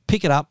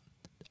 pick it up,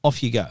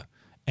 off you go.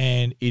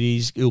 And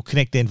it'll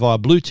connect then via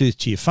Bluetooth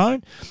to your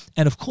phone.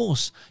 And of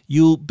course,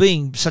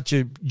 being such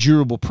a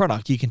durable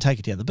product, you can take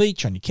it down the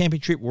beach, on your camping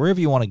trip, wherever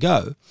you want to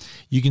go.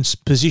 You can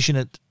position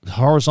it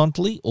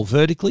horizontally or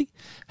vertically,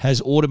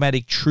 has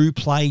automatic true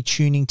play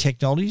tuning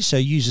technology, so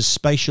uses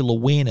spatial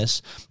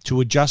awareness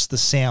to adjust the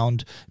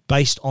sound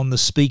based on the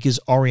speaker's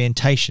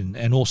orientation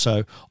and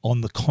also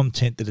on the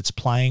content that it's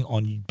playing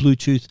on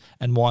Bluetooth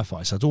and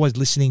Wi-Fi. So it's always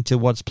listening to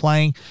what's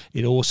playing.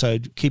 It also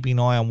keeping an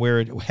eye on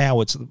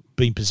how it's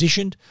being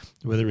positioned,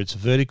 whether it's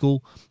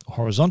vertical or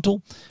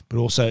horizontal, but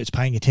also it's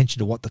paying attention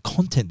to what the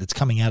content that's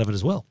coming out of it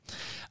as well.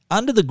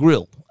 Under the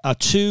grille are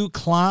two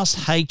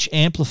Class H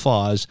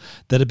amplifiers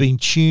that have been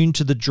tuned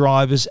to the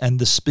drivers and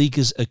the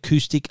speaker's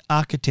acoustic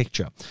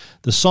architecture.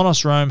 The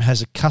Sonos Roam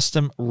has a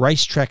custom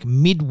racetrack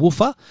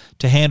mid-woofer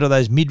to handle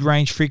those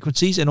mid-range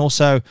frequencies, and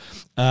also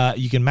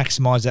you can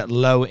maximize that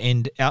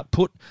low-end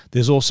output.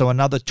 There's also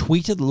another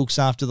tweeter that looks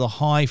after the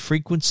high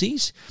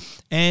frequencies.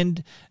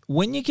 And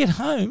when you get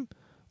home,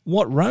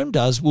 what Roam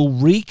does will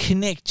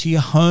reconnect to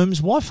your home's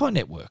Wi-Fi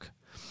network.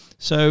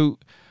 So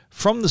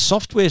from the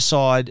software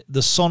side,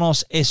 the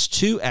Sonos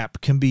S2 app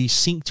can be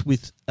synced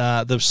with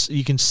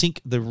you can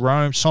sync the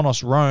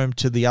Sonos Roam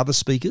to the other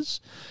speakers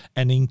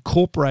and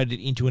incorporate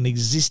it into an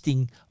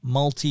existing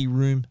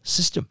multi-room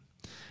system.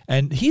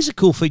 And here's a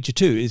cool feature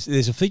too: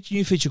 there's a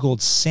new feature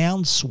called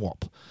Sound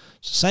Swap.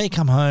 So say you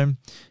come home,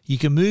 you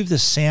can move the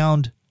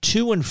sound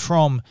to and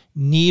from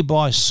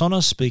nearby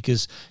Sonos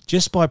speakers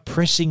just by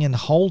pressing and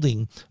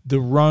holding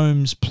the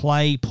Roam's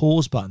play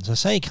pause button. So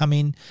say you come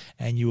in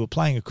and you were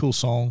playing a cool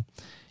song,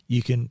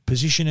 you can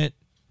position it,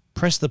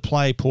 press the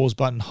play pause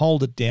button,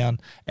 hold it down,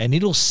 and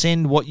it'll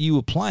send what you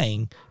were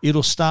playing.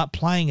 It'll start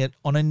playing it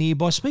on a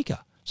nearby speaker.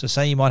 So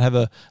say you might have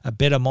a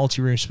better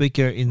multi-room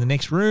speaker in the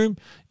next room,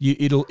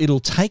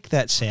 it'll take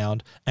that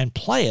sound and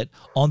play it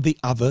on the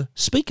other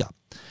speaker.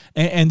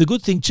 And the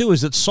good thing too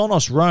is that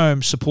Sonos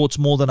Roam supports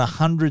more than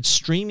 100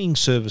 streaming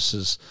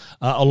services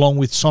along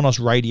with Sonos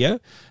Radio.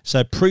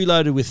 So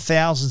preloaded with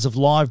thousands of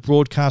live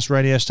broadcast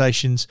radio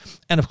stations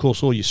and of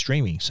course all your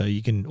streaming. So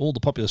you can, all the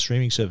popular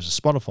streaming services,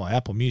 Spotify,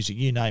 Apple Music,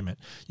 you name it,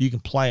 you can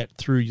play it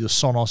through the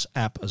Sonos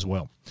app as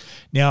well.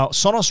 Now,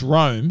 Sonos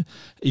Roam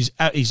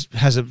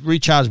has a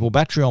rechargeable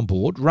battery on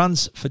board,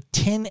 runs for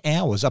 10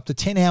 hours, up to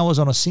 10 hours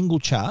on a single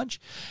charge.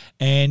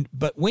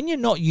 But when you're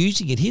not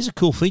using it, here's a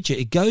cool feature.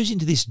 It goes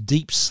into this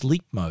deep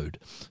sleep mode.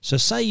 So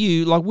say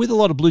you, like with a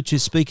lot of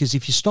Bluetooth speakers,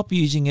 if you stop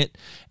using it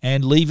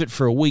and leave it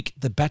for a week,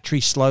 the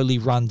battery slowly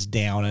runs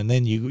down and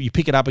then you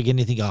pick it up again and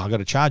you think, oh, I've got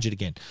to charge it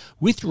again.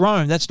 With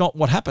Roam, that's not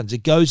what happens.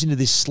 It goes into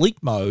this sleep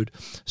mode,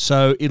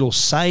 so it'll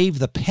save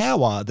the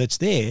power that's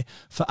there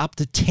for up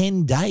to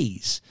 10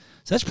 days.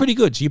 So that's pretty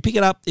good. So you pick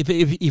it up, if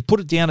you put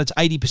it down, it's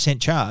 80%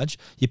 charge.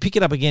 You pick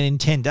it up again in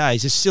 10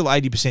 days, it's still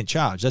 80%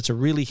 charge. That's a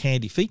really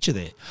handy feature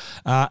there.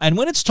 And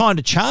when it's time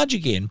to charge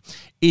again,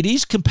 it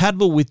is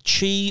compatible with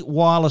Qi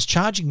wireless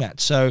charging mat.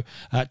 So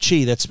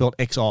Qi, that's spelled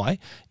X-I.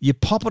 You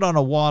pop it on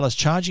a wireless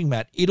charging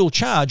mat, it'll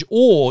charge,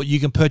 or you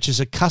can purchase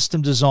a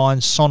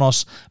custom-designed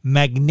Sonos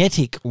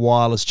magnetic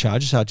wireless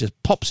charger. So it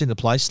just pops into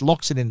place,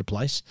 locks it into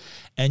place,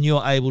 and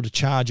you're able to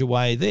charge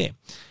away there.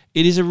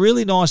 It is a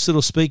really nice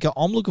little speaker.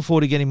 I'm looking forward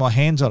to getting my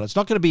hands on it. It's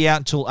not going to be out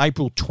until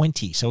April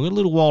 20, so we've got a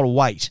little while to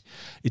wait.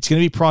 It's going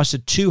to be priced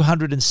at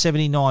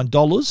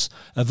 $279,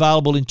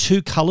 available in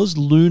two colours,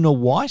 Lunar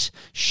White,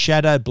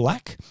 Shadow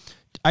Black.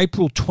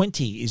 April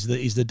 20 is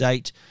the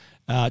date.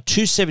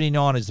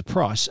 $279 is the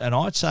price, and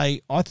I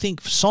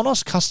think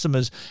Sonos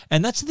customers,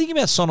 and that's the thing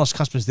about Sonos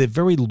customers, they're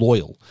very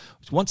loyal.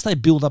 Once they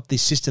build up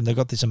this system, they've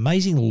got this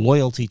amazing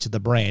loyalty to the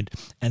brand,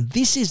 and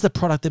this is the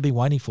product they've been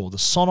waiting for, the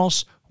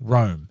Sonos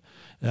Roam.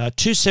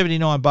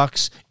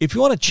 $279. If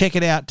you want to check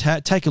it out,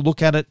 take a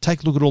look at it,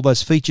 take a look at all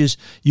those features,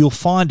 you'll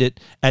find it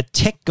at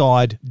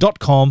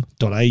techguide.com.au.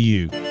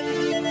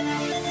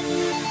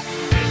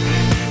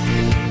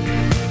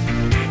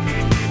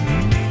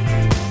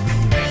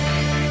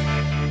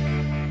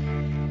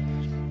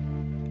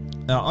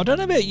 Now, I don't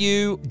know about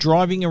you,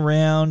 driving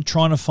around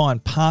trying to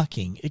find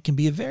parking. It can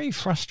be a very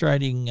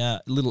frustrating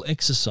little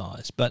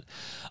exercise. But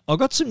I've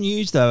got some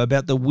news, though,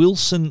 about the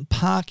Wilson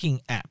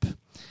Parking app.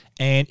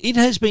 And it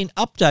has been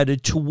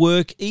updated to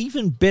work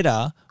even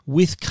better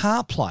with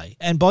CarPlay.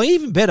 And by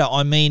even better,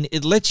 I mean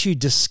it lets you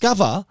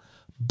discover,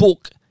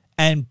 book,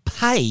 and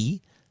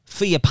pay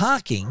for your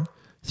parking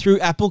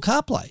through Apple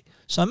CarPlay.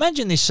 So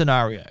imagine this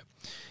scenario.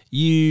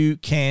 You're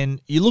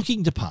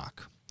looking to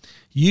park.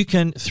 You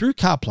can, through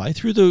CarPlay,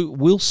 through the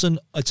Wilson,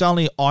 it's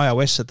only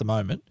iOS at the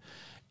moment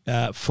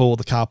for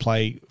the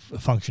CarPlay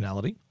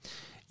functionality.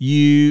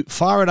 You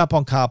fire it up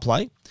on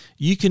CarPlay.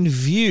 You can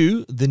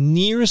view the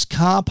nearest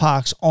car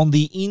parks on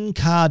the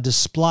in-car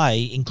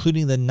display,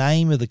 including the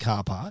name of the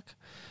car park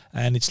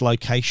and its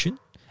location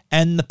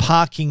and the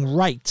parking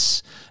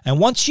rates. And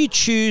once you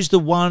choose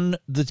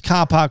the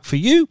car park for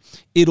you,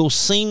 it'll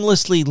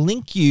seamlessly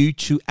link you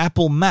to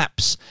Apple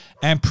Maps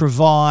and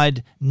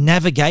provide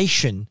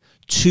navigation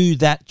to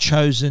that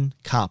chosen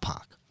car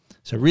park.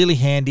 So really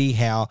handy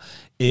how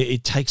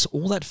it takes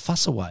all that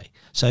fuss away.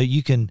 So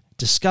you can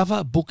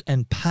discover, book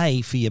and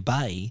pay for your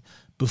bay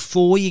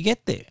before you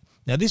get there.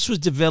 Now, this was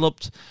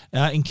developed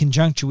in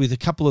conjunction with a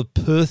couple of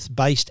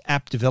Perth-based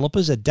app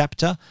developers,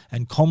 Adapter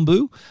and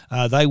Kombu.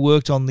 They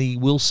worked on the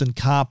Wilson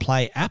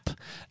CarPlay app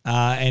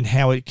and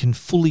how it can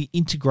fully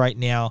integrate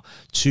now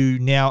to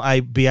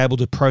be able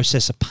to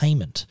process a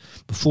payment.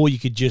 Before you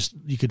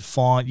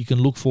can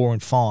look for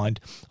and find.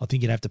 I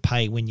think you'd have to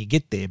pay when you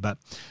get there, but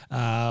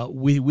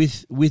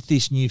with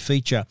this new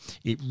feature,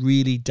 it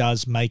really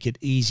does make it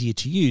easier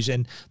to use.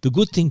 And the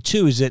good thing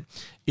too is that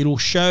it'll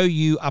show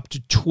you up to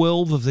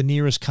 12 of the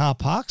nearest car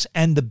parks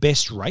and the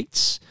best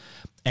rates.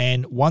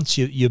 And once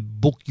you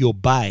book your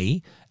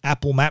bay,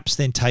 Apple Maps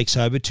then takes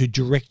over to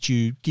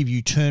give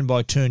you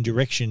turn-by-turn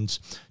directions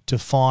to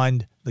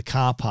find the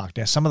car park.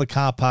 Now, some of the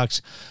car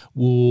parks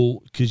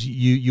will, because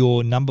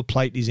your number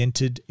plate is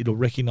entered, it'll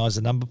recognize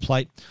the number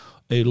plate.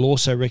 It'll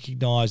also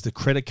recognize the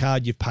credit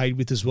card you've paid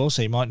with as well.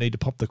 So you might need to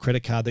pop the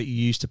credit card that you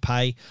used to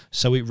pay.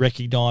 So it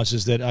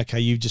recognizes that, okay,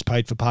 you've just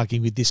paid for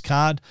parking with this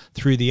card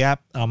through the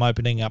app. I'm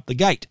opening up the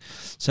gate.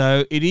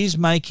 So it is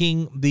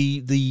making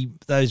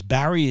those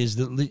barriers,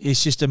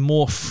 it's just a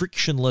more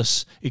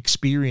frictionless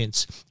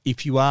experience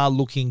if you are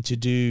looking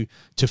to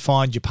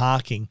find your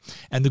parking.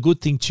 And the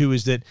good thing too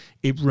is that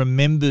it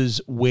remembers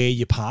where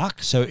you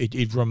park. So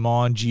it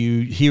reminds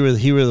you, here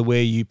are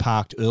where you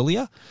parked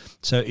earlier.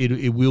 So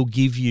it will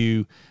give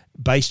you,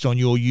 based on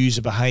your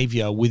user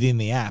behavior within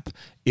the app,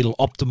 it'll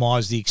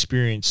optimize the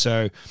experience.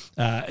 So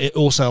it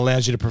also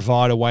allows you to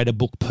provide a way to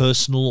book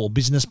personal or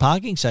business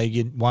parking. So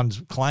you get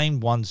one's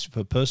claimed, one's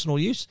for personal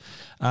use.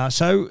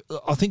 So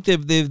I think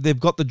they've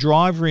got the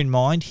driver in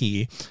mind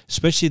here,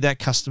 especially that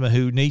customer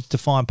who needs to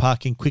find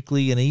parking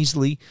quickly and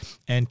easily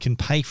and can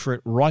pay for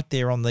it right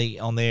there on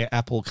their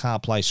Apple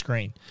CarPlay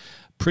screen.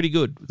 Pretty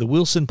good. The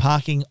Wilson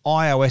Parking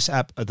iOS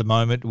app at the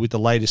moment with the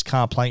latest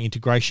CarPlay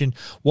integration.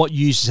 What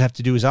users have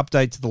to do is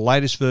update to the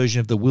latest version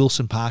of the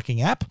Wilson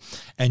Parking app,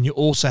 and you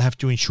also have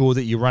to ensure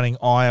that you're running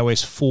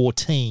iOS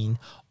 14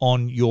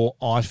 on your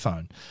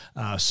iPhone.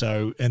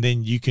 And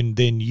then you can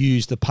then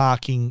use the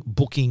parking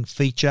booking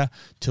feature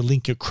to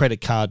link your credit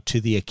card to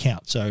the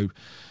account. So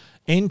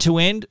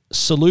end-to-end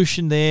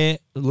solution there,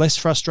 less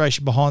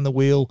frustration behind the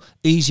wheel,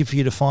 easy for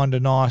you to find a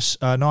nice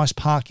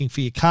parking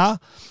for your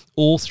car,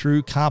 all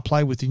through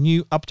CarPlay with the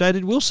new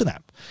updated Wilson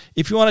app.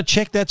 If you want to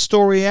check that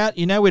story out,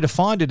 you know where to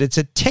find it. It's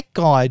at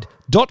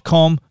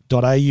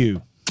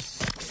techguide.com.au.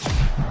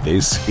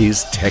 This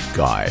is Tech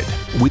Guide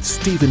with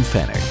Stephen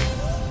Fenech.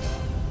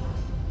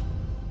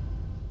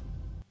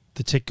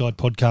 The Tech Guide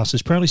podcast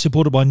is proudly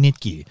supported by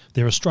Netgear.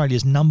 They're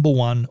Australia's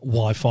 #1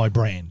 Wi-Fi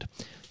brand.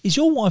 Is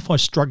your Wi-Fi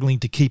struggling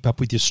to keep up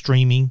with your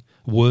streaming,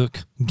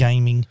 work,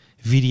 gaming,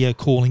 video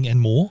calling and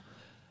more?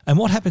 And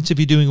what happens if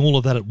you're doing all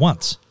of that at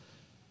once?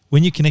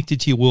 When you're connected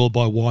to your world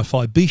by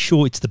Wi-Fi, be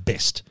sure it's the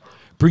best.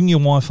 Bring your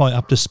Wi-Fi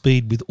up to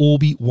speed with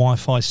Orbi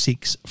Wi-Fi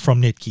 6 from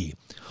Netgear.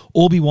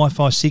 Orbi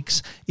Wi-Fi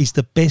 6 is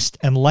the best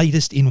and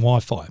latest in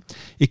Wi-Fi.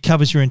 It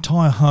covers your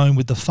entire home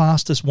with the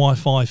fastest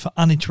Wi-Fi for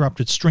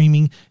uninterrupted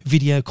streaming,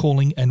 video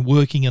calling and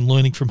working and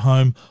learning from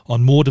home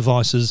on more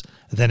devices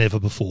than ever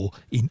before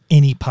in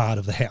any part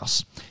of the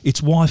house. It's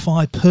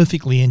Wi-Fi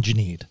perfectly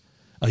engineered.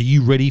 Are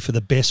you ready for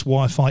the best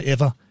Wi-Fi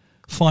ever?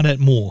 Find out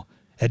more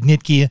at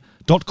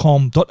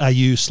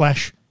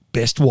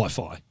netgear.com.au/best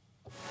Wi-Fi.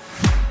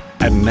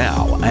 And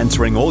now,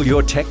 answering all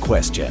your tech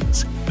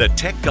questions, the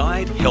Tech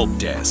Guide Help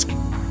Desk.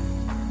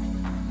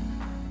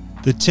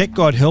 The Tech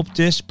Guide Help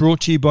Desk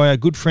brought to you by our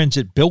good friends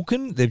at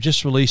Belkin. They've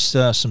just released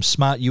some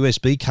smart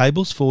USB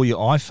cables for your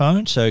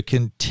iPhone, so it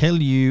can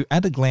tell you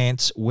at a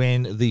glance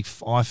when the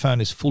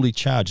iPhone is fully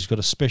charged. It's got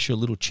a special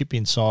little chip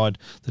inside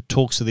that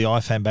talks to the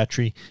iPhone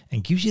battery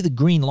and gives you the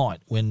green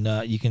light when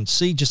you can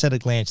see just at a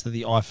glance that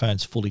the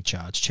iPhone's fully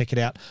charged. Check it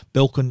out,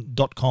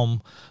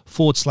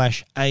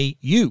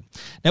 belkin.com/au.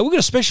 Now, we've got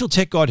a special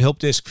Tech Guide Help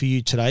Desk for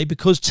you today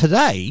because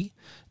today,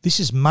 this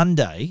is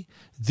Monday,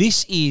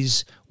 this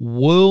is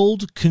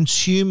World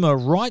Consumer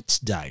Rights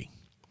Day.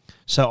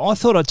 So I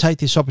thought I'd take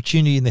this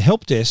opportunity in the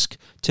help desk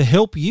to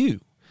help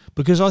you,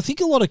 because I think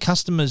a lot of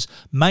customers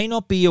may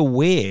not be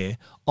aware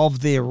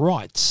of their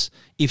rights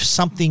if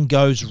something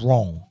goes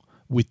wrong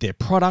with their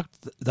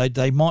product.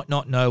 They might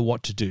not know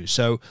what to do.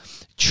 So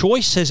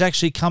Choice has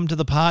actually come to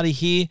the party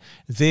here.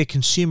 Their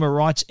consumer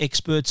rights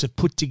experts have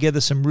put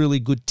together some really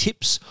good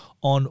tips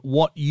on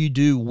what you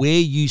do, where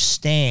you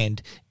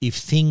stand if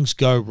things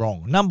go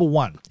wrong. Number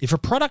one, if a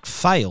product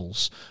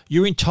fails,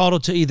 you're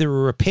entitled to either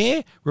a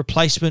repair,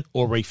 replacement,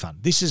 or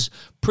refund. This is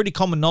pretty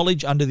common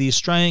knowledge under the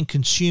Australian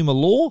consumer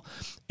law.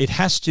 It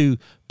has to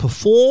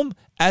perform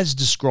as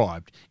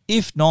described.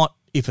 If not,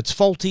 if it's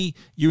faulty,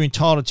 you're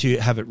entitled to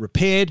have it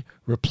repaired,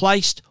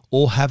 replaced,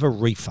 or have a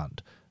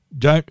refund.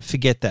 Don't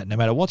forget that. No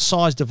matter what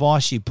size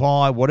device you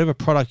buy, whatever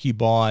product you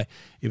buy,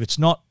 if it's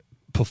not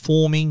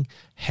performing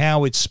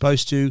how it's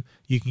supposed to,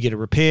 you can get a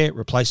repair,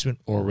 replacement,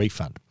 or a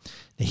refund.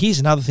 Now, here's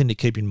another thing to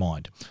keep in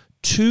mind.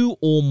 2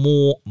 or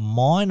more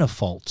minor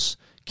faults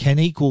can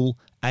equal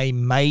a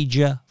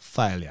major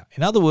failure.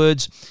 In other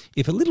words,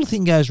 if a little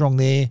thing goes wrong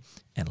there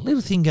and a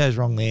little thing goes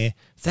wrong there,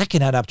 that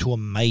can add up to a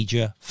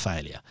major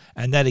failure.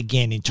 And that,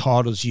 again,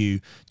 entitles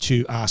you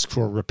to ask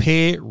for a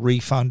repair,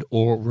 refund,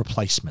 or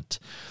replacement.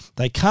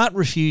 They can't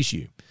refuse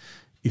you.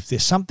 If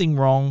there's something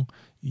wrong,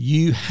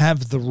 you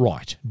have the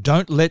right.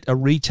 Don't let a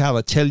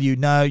retailer tell you,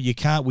 no, you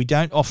can't. We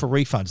don't offer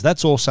refunds.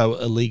 That's also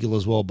illegal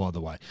as well, by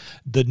the way.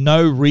 The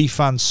no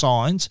refund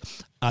signs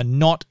are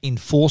not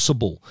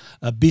enforceable.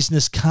 A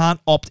business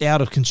can't opt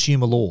out of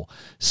consumer law.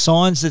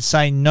 Signs that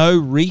say no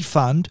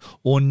refund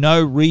or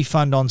no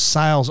refund on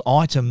sales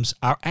items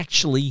are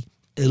actually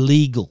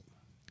illegal.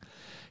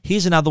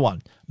 Here's another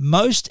one.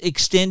 Most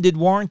extended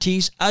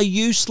warranties are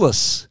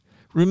useless.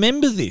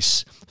 Remember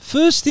this.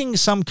 First thing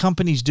some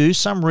companies do,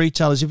 some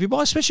retailers,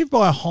 especially if you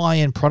buy a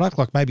high-end product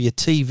like maybe a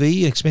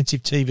TV,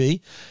 expensive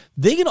TV,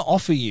 they're going to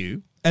offer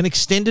you an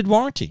extended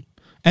warranty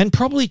and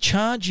probably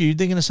charge you.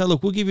 They're going to say,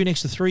 look, we'll give you an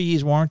extra 3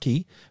 years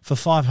warranty for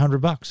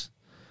 $500.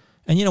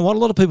 And you know what? A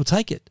lot of people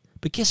take it.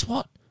 But guess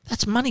what?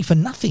 That's money for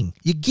nothing.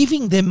 You're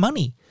giving them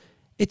money.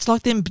 It's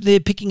like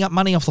they're picking up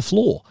money off the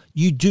floor.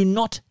 You do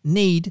not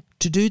need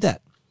to do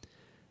that.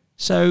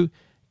 So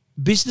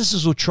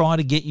businesses will try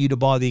to get you to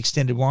buy the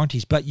extended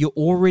warranties, but you're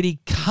already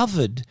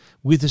covered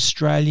with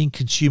Australian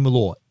consumer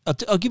law.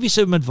 I'll give you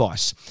some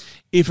advice.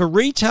 If a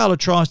retailer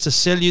tries to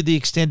sell you the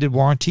extended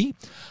warranty,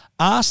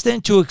 ask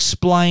them to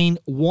explain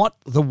what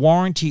the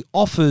warranty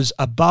offers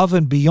above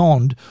and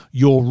beyond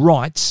your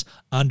rights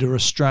under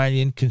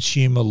Australian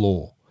consumer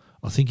law.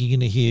 I think you're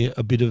going to hear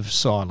a bit of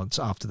silence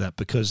after that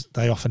because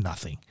they offer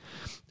nothing.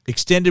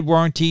 Extended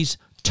warranties,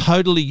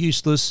 totally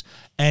useless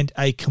and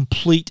a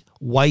complete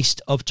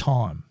waste of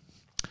time.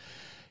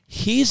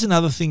 Here's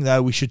another thing,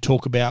 though, we should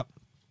talk about.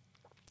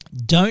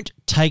 Don't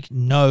take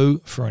no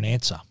for an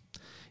answer.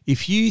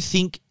 If you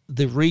think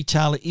the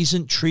retailer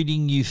isn't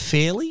treating you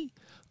fairly,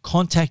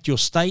 contact your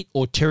state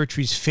or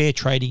territory's fair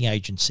trading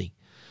agency.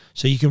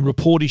 So you can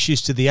report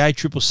issues to the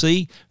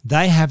ACCC.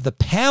 They have the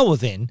power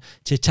then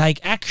to take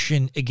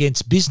action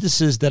against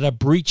businesses that are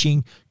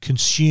breaching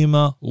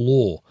consumer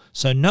law.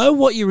 So know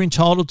what you're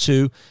entitled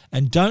to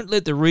and don't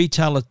let the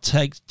retailer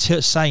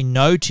say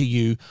no to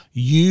you.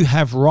 You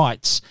have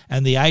rights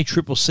and the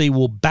ACCC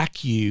will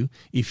back you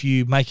if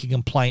you make a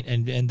complaint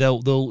and they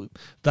will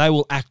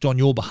act on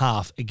your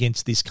behalf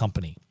against this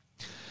company.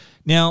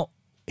 Now,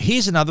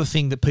 here's another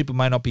thing that people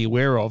may not be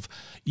aware of.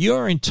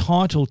 You're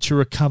entitled to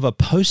recover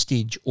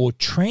postage or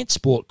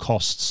transport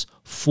costs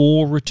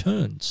for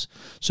returns.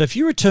 So if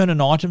you return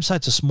an item, say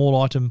it's a small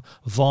item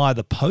via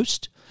the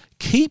post,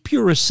 keep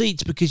your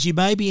receipts because you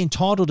may be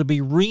entitled to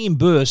be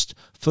reimbursed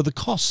for the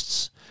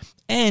costs.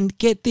 And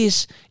get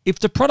this, if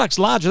the product's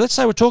larger, let's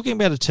say we're talking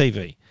about a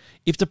TV.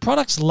 If the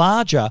product's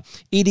larger,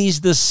 it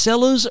is the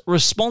seller's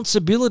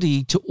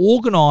responsibility to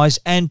organise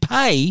and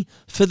pay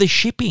for the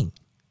shipping.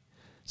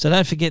 So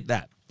don't forget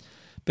that.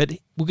 But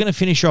we're going to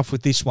finish off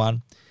with this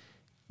one.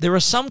 There are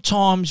some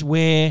times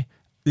where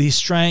the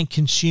Australian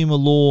consumer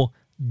law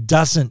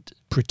doesn't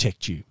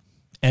protect you.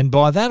 And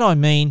by that I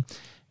mean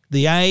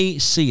the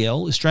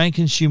ACL, Australian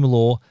Consumer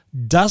Law,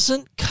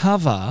 doesn't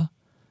cover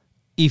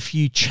if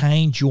you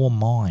change your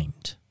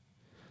mind.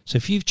 So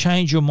if you've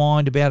changed your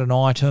mind about an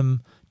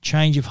item,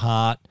 change of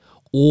heart,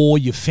 or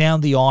you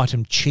found the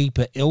item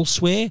cheaper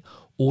elsewhere,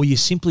 or you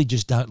simply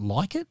just don't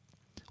like it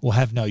or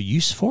have no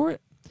use for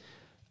it,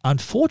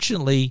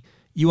 unfortunately,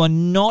 you are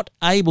not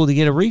able to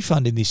get a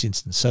refund in this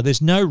instance. So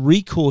there's no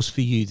recourse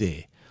for you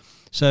there.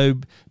 So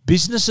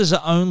businesses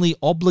are only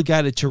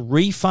obligated to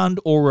refund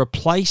or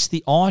replace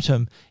the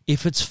item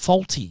if it's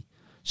faulty.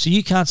 So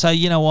you can't say,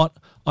 you know what,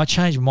 I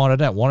changed my mind, I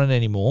don't want it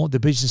anymore.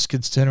 The business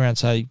can turn around and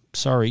say,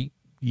 sorry,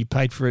 you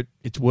paid for it,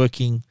 it's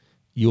working,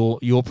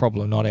 your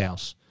problem, not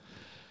ours.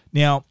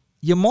 Now,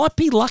 you might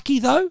be lucky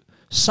though.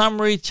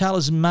 Some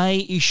retailers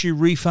may issue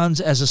refunds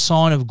as a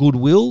sign of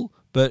goodwill,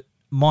 but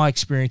my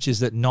experience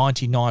is that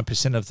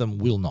 99% of them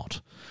will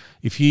not.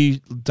 If you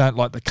don't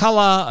like the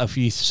colour, if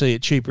you see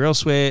it cheaper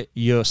elsewhere,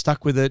 you're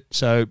stuck with it.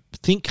 So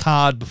think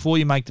hard before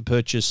you make the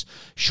purchase.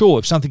 Sure,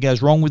 if something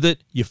goes wrong with it,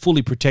 you're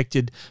fully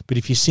protected. But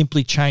if you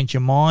simply change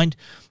your mind,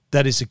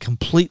 that is a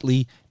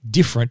completely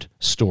different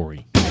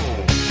story.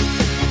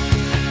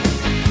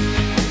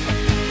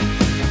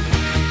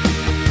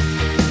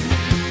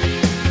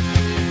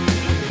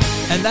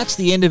 And that's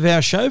the end of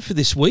our show for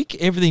this week.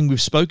 Everything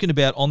we've spoken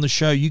about on the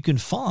show you can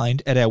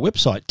find at our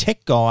website,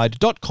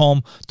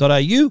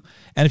 techguide.com.au.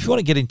 And if you want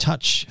to get in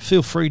touch,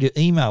 feel free to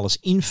email us,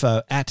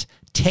 info@techguide.com.au.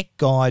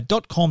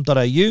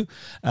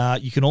 techguide.com.au.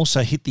 You can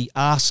also hit the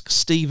Ask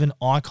Stephen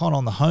icon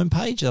on the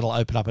homepage. That'll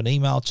open up an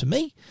email to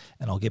me,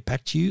 and I'll get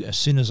back to you as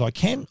soon as I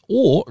can,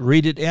 or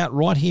read it out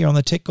right here on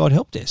the Tech Guide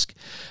Help Desk.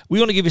 We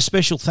want to give a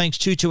special thanks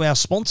to our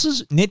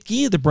sponsors,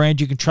 Netgear, the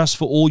brand you can trust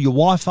for all your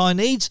Wi-Fi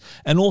needs,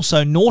 and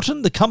also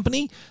Norton, the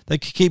company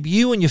that can keep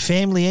you and your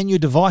family and your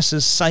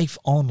devices safe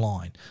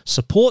online.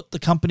 Support the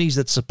companies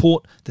that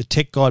support the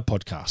Tech Guide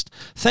podcast.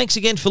 Thanks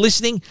again for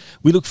listening.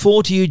 We look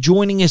forward to you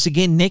joining us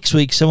again next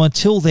week. So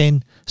until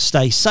then,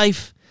 stay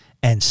safe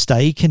and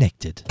stay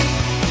connected.